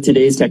with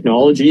today's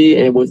technology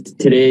and with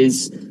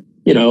today's,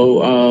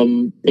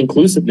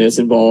 inclusiveness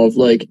involved.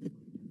 Like,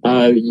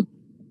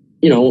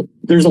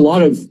 there's a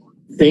lot of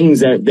things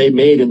that they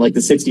made in like the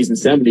 60s and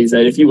 70s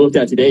that if you looked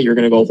at today, you're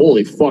going to go,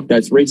 holy fuck,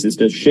 that's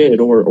racist as shit,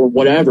 or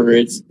whatever.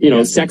 It's,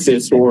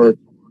 sexist, or,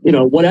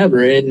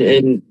 whatever.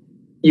 And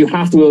you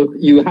have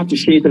to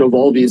shape and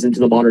evolve these into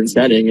the modern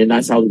setting. And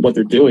that's what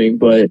they're doing.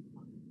 But,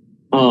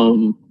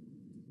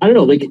 I don't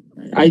know, like,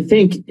 I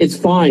think it's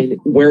fine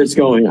where it's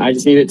going. I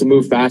just need it to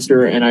move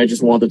faster. And I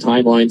just want the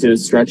timeline to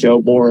stretch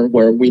out more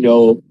where we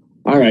know,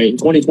 all right, in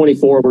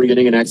 2024, we're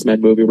getting an X-Men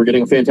movie. We're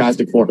getting a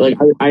Fantastic Four. Like,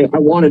 I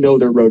want to know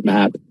their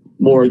roadmap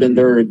more than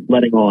they're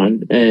letting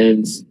on.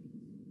 And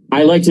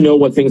I like to know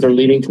what things are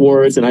leading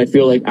towards. And I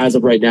feel like as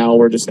of right now,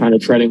 we're just kind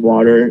of treading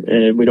water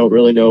and we don't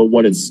really know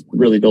what it's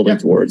really building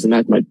towards. And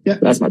that's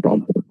my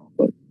problem.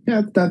 But,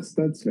 yeah, that's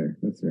fair.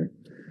 That's fair.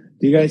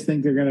 Do you guys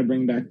think they're going to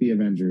bring back the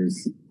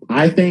Avengers?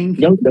 I think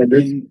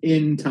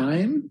in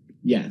time,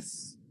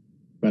 yes.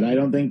 But I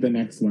don't think the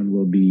next one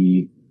will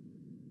be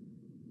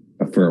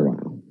for a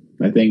while.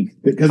 I think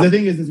because the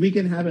thing is we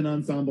can have an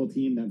ensemble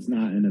team that's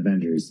not an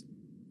Avengers.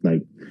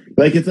 Like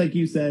it's like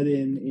you said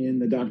in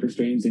the Doctor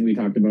Strange thing we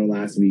talked about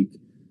last week.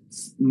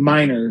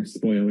 Minor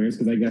spoilers,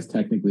 because I guess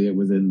technically it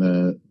was in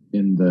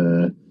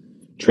the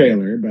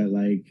trailer, but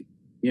like,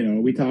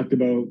 we talked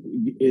about,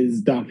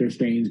 is Doctor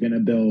Strange going to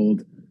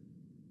build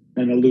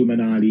an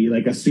Illuminati,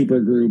 like a super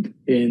group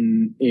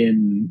in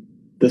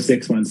the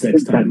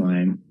 616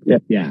 timeline?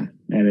 Yeah.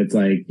 And it's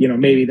like,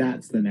 maybe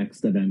that's the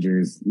next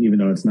Avengers, even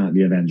though it's not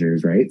the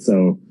Avengers, right?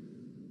 So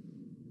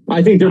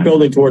I think they're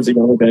building towards the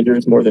Young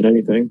Avengers more than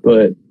anything,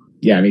 but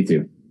yeah, me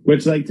too.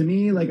 Which, like, to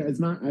me, like, it's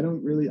not, I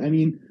don't really, I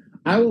mean,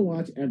 I will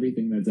watch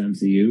everything that's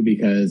MCU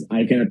because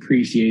I can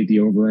appreciate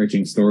the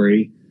overarching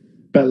story.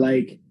 But,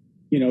 like,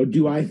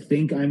 do I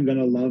think I'm going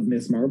to love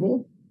Miss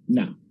Marvel?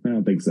 No, I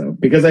don't think so.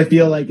 Because I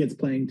feel like it's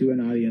playing to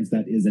an audience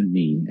that isn't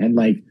me. And,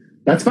 like,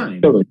 that's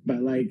fine. Totally.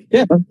 But, like,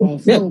 I'll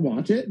still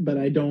watch it, but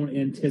I don't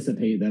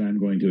anticipate that I'm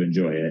going to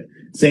enjoy it.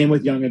 Same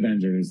with Young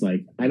Avengers.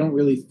 Like, I don't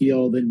really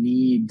feel the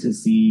need to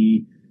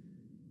see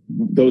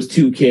those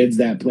two kids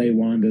that play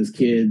Wanda's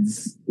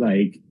kids,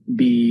 like,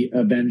 be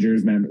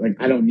Avengers members. Like,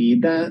 I don't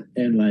need that.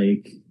 And,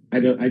 like,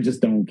 I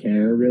just don't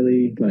care,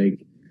 really.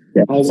 Like,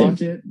 I'll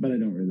watch it, but I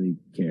don't really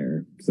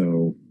care.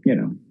 So,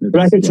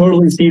 but I could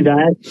totally see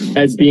that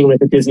as being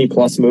like a Disney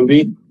Plus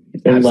movie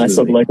and less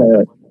of like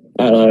a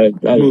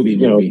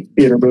movie,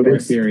 theater movie or a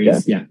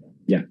series. Yeah.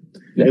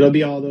 It'll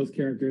be all those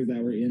characters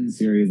that were in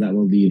series that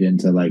will lead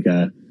into like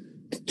a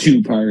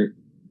 2-part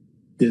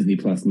Disney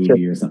Plus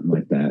movie or something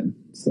like that.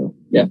 So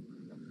yeah.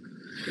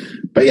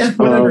 But yeah,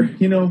 whatever.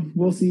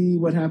 We'll see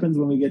what happens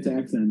when we get to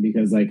X-Men,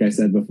 because like I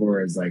said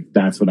before, is like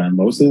that's what I'm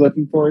mostly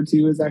looking forward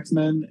to is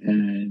X-Men.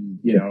 And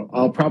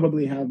I'll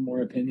probably have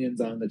more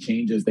opinions on the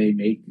changes they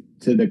make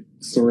to the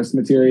source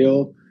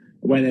material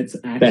when it's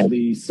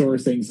actually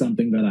sourcing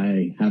something that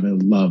I have a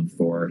love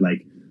for.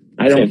 Like,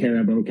 I don't care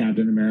about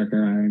Captain America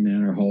or Iron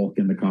Man or Hulk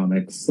in the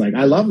comics. Like,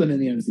 I love them in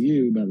the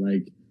MCU, but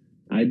like,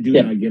 I do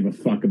not give a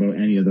fuck about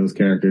any of those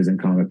characters in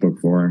comic book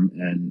form.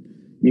 And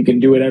you can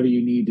do whatever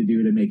you need to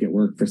do to make it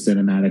work for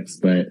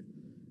cinematics, but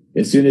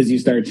as soon as you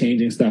start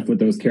changing stuff with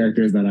those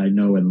characters that I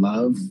know and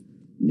love,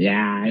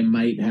 I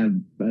might have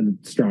a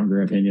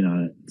stronger opinion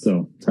on it.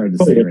 So it's hard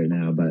to say right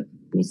now, but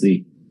we'll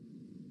see.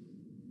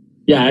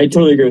 Yeah, I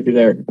totally agree with you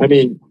there. I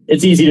mean,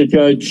 it's easy to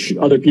judge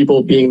other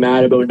people being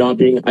mad about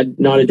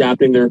not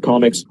adapting their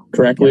comics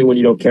correctly when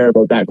you don't care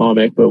about that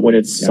comic, but when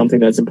it's something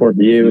that's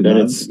important to you, then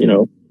it's,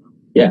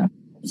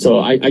 So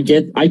I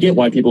get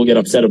why people get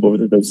upset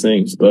over those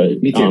things,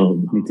 but me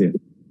too.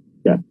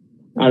 Yeah,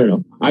 I don't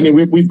know. I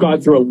mean, we've gone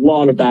through a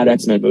lot of bad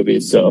X-Men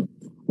movies, so.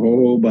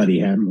 Oh, buddy,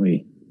 haven't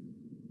we?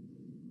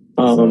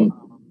 Do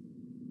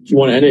you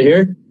want to end it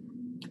here?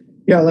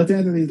 Yeah, let's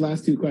answer these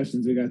last 2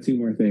 questions. We got 2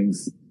 more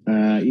things.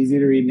 Easy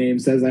to read name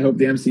says, I hope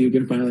the MCU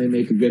can finally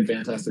make a good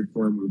Fantastic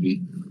Four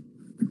movie.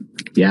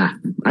 Yeah.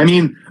 I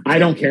mean, I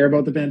don't care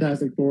about the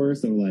Fantastic Four,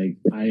 so like,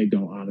 I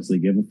don't honestly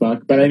give a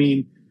fuck. But I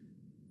mean,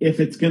 if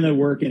it's going to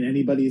work in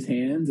anybody's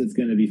hands, it's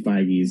going to be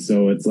Feige's.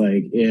 So it's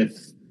like,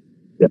 if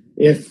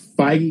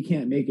Feige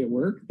can't make it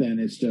work, then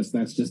that's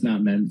just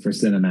not meant for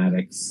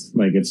cinematics.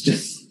 Like, it's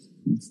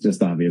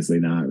just obviously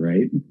not,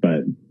 right?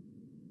 But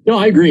no,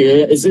 I agree.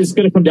 It's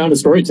going to come down to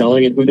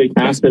storytelling and who they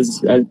cast as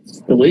the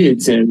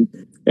leads. And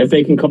if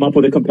they can come up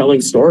with a compelling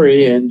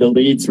story and the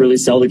leads really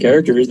sell the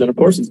characters, then of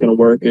course it's going to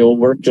work. It'll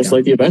work just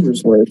like the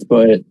Avengers worked.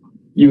 But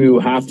you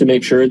have to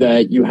make sure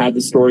that you have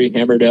the story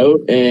hammered out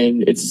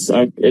and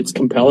it's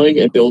compelling.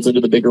 It builds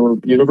into the bigger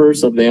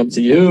universe of the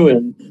MCU.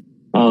 And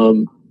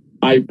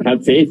I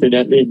have faith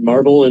in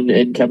Marvel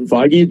and Kevin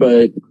Feige,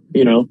 but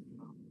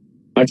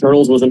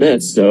Eternals was a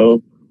miss.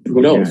 So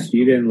who knows? Yeah,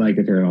 you didn't like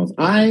Eternals.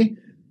 I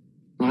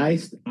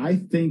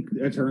think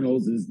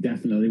Eternals is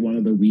definitely one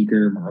of the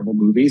weaker Marvel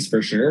movies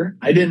for sure.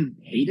 I didn't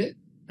hate it.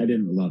 I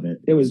didn't love it.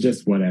 It was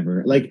just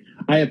whatever. Like,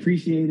 I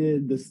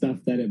appreciated the stuff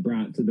that it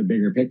brought to the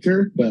bigger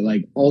picture, but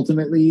like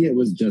ultimately it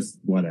was just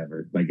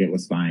whatever. Like, it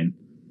was fine.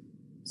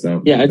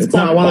 So yeah, it's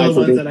not one of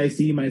the ones that I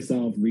see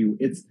myself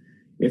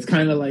it's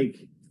kind of like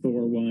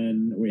Thor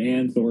 1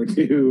 and Thor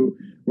 2,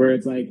 where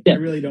it's like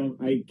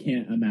I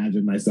can't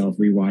imagine myself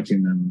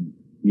rewatching them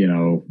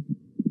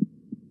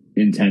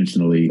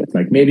intentionally.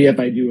 Like maybe if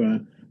I do a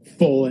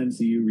full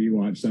MCU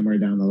rewatch somewhere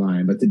down the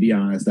line, but to be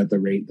honest, at the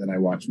rate that I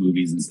watch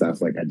movies and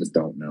stuff, like I just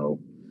don't know.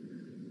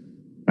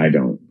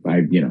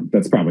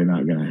 That's probably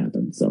not going to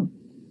happen. So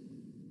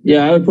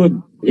yeah, I would put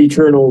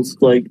Eternals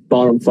like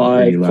bottom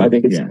 5. I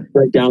think it's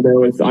right down there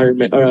with Iron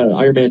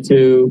Man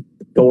 2,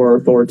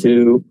 Thor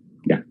 2,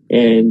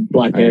 and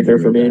Black Panther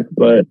for me.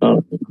 But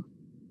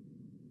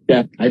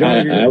yeah, I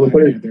don't agree with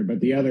Black Panther, but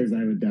the others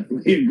I would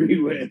definitely agree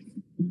with.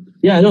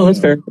 Yeah, no, that's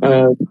fair.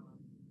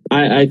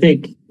 I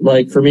think,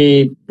 like, for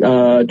me,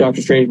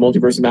 Doctor Strange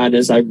Multiverse of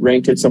Madness, I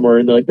ranked it somewhere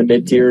in the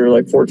mid-tier,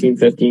 like 14,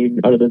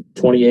 15 out of the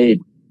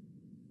 28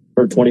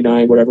 or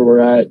 29, whatever we're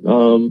at.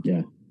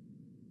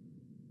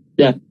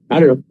 Yeah, I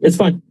don't know. It's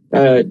fine.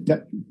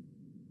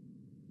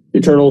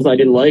 Eternals I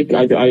didn't like.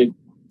 I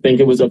think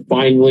it was a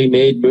finely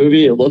made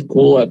movie. It looked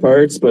cool at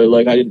parts, but,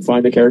 like, I didn't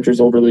find the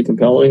characters overly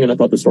compelling, and I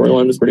thought the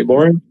storyline was pretty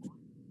boring.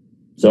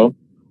 So...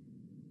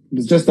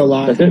 There's just a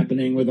lot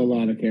happening with a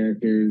lot of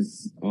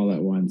characters all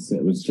at once.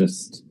 It was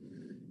just,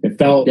 it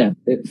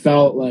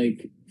felt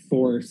like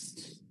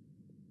forced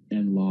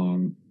and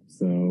long.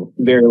 So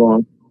very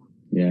long.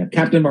 Yeah.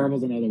 Captain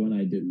Marvel's another one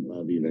I didn't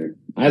love either.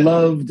 I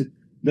loved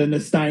the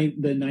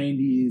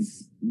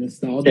 90s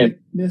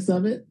nostalgicness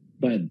of it,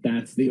 but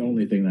that's the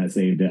only thing that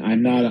saved it.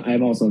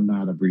 I'm also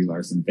not a Brie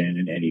Larson fan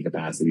in any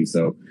capacity.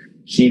 So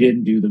she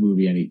didn't do the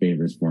movie any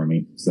favors for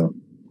me. So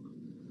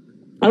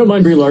I don't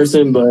mind Brie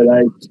Larson, but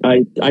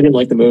I didn't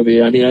like the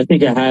movie. I mean, I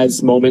think it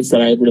has moments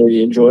that I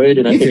really enjoyed,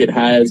 and I think it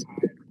has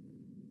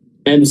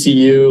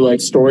MCU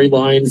like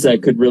storylines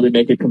that could really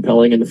make it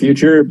compelling in the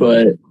future.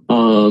 But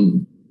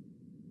the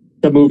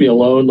movie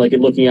alone, like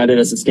looking at it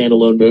as a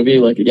standalone movie,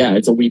 like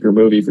it's a weaker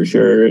movie for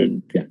sure.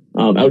 And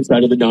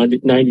outside of the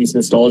 90s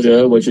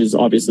nostalgia, which is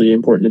obviously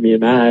important to me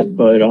and Matt,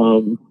 but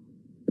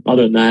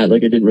other than that,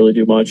 like it didn't really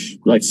do much.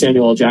 Like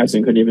Samuel L.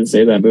 Jackson couldn't even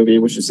save that movie,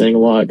 which is saying a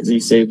lot because he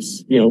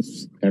saves,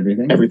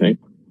 everything.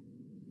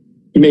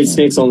 He made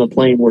Snakes on the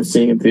Plane worth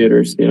seeing in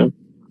theaters, That's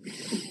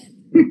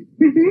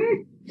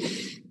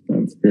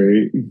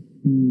great.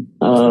 We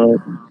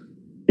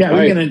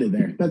can end it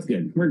there. That's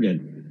good. We're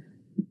good.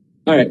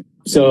 All right.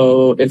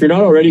 So if you're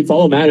not already,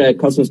 follow Matt at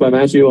Customs by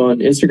Matthew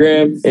on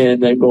Instagram,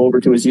 and then go over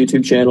to his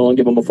YouTube channel and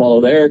give him a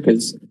follow there,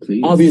 because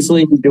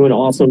obviously he's doing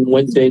awesome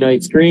Wednesday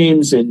night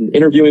streams and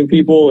interviewing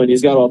people, and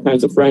he's got all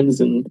kinds of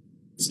friends and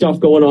stuff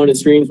going on in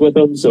streams with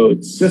him. So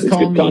it's just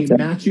call good me content.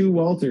 Matthew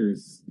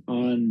Walters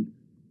on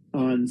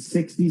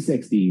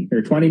 60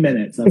 or 20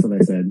 minutes. That's what I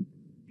said.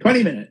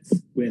 20 minutes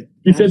with.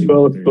 You said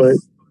both,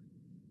 Walters.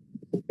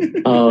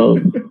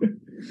 But.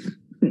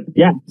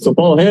 Yeah, so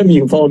follow him. You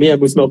can follow me at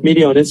Moose Milk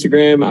Media on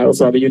Instagram. I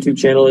also have a YouTube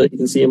channel that you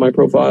can see in my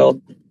profile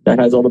that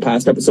has all the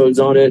past episodes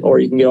on it, or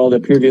you can get all the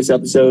previous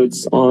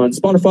episodes on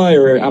Spotify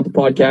or Apple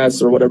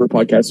Podcasts or whatever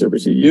podcast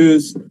service you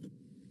use.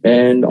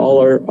 And all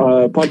our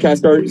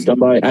podcast art is done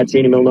by at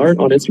Janie Milne Art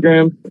on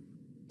Instagram.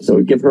 So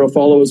give her a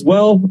follow as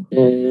well,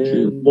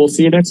 and we'll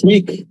see you next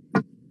week.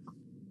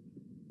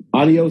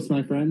 Adios,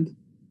 my friend.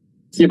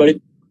 See you,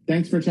 buddy.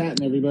 Thanks for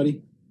chatting,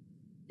 everybody.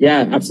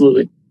 Yeah,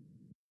 absolutely.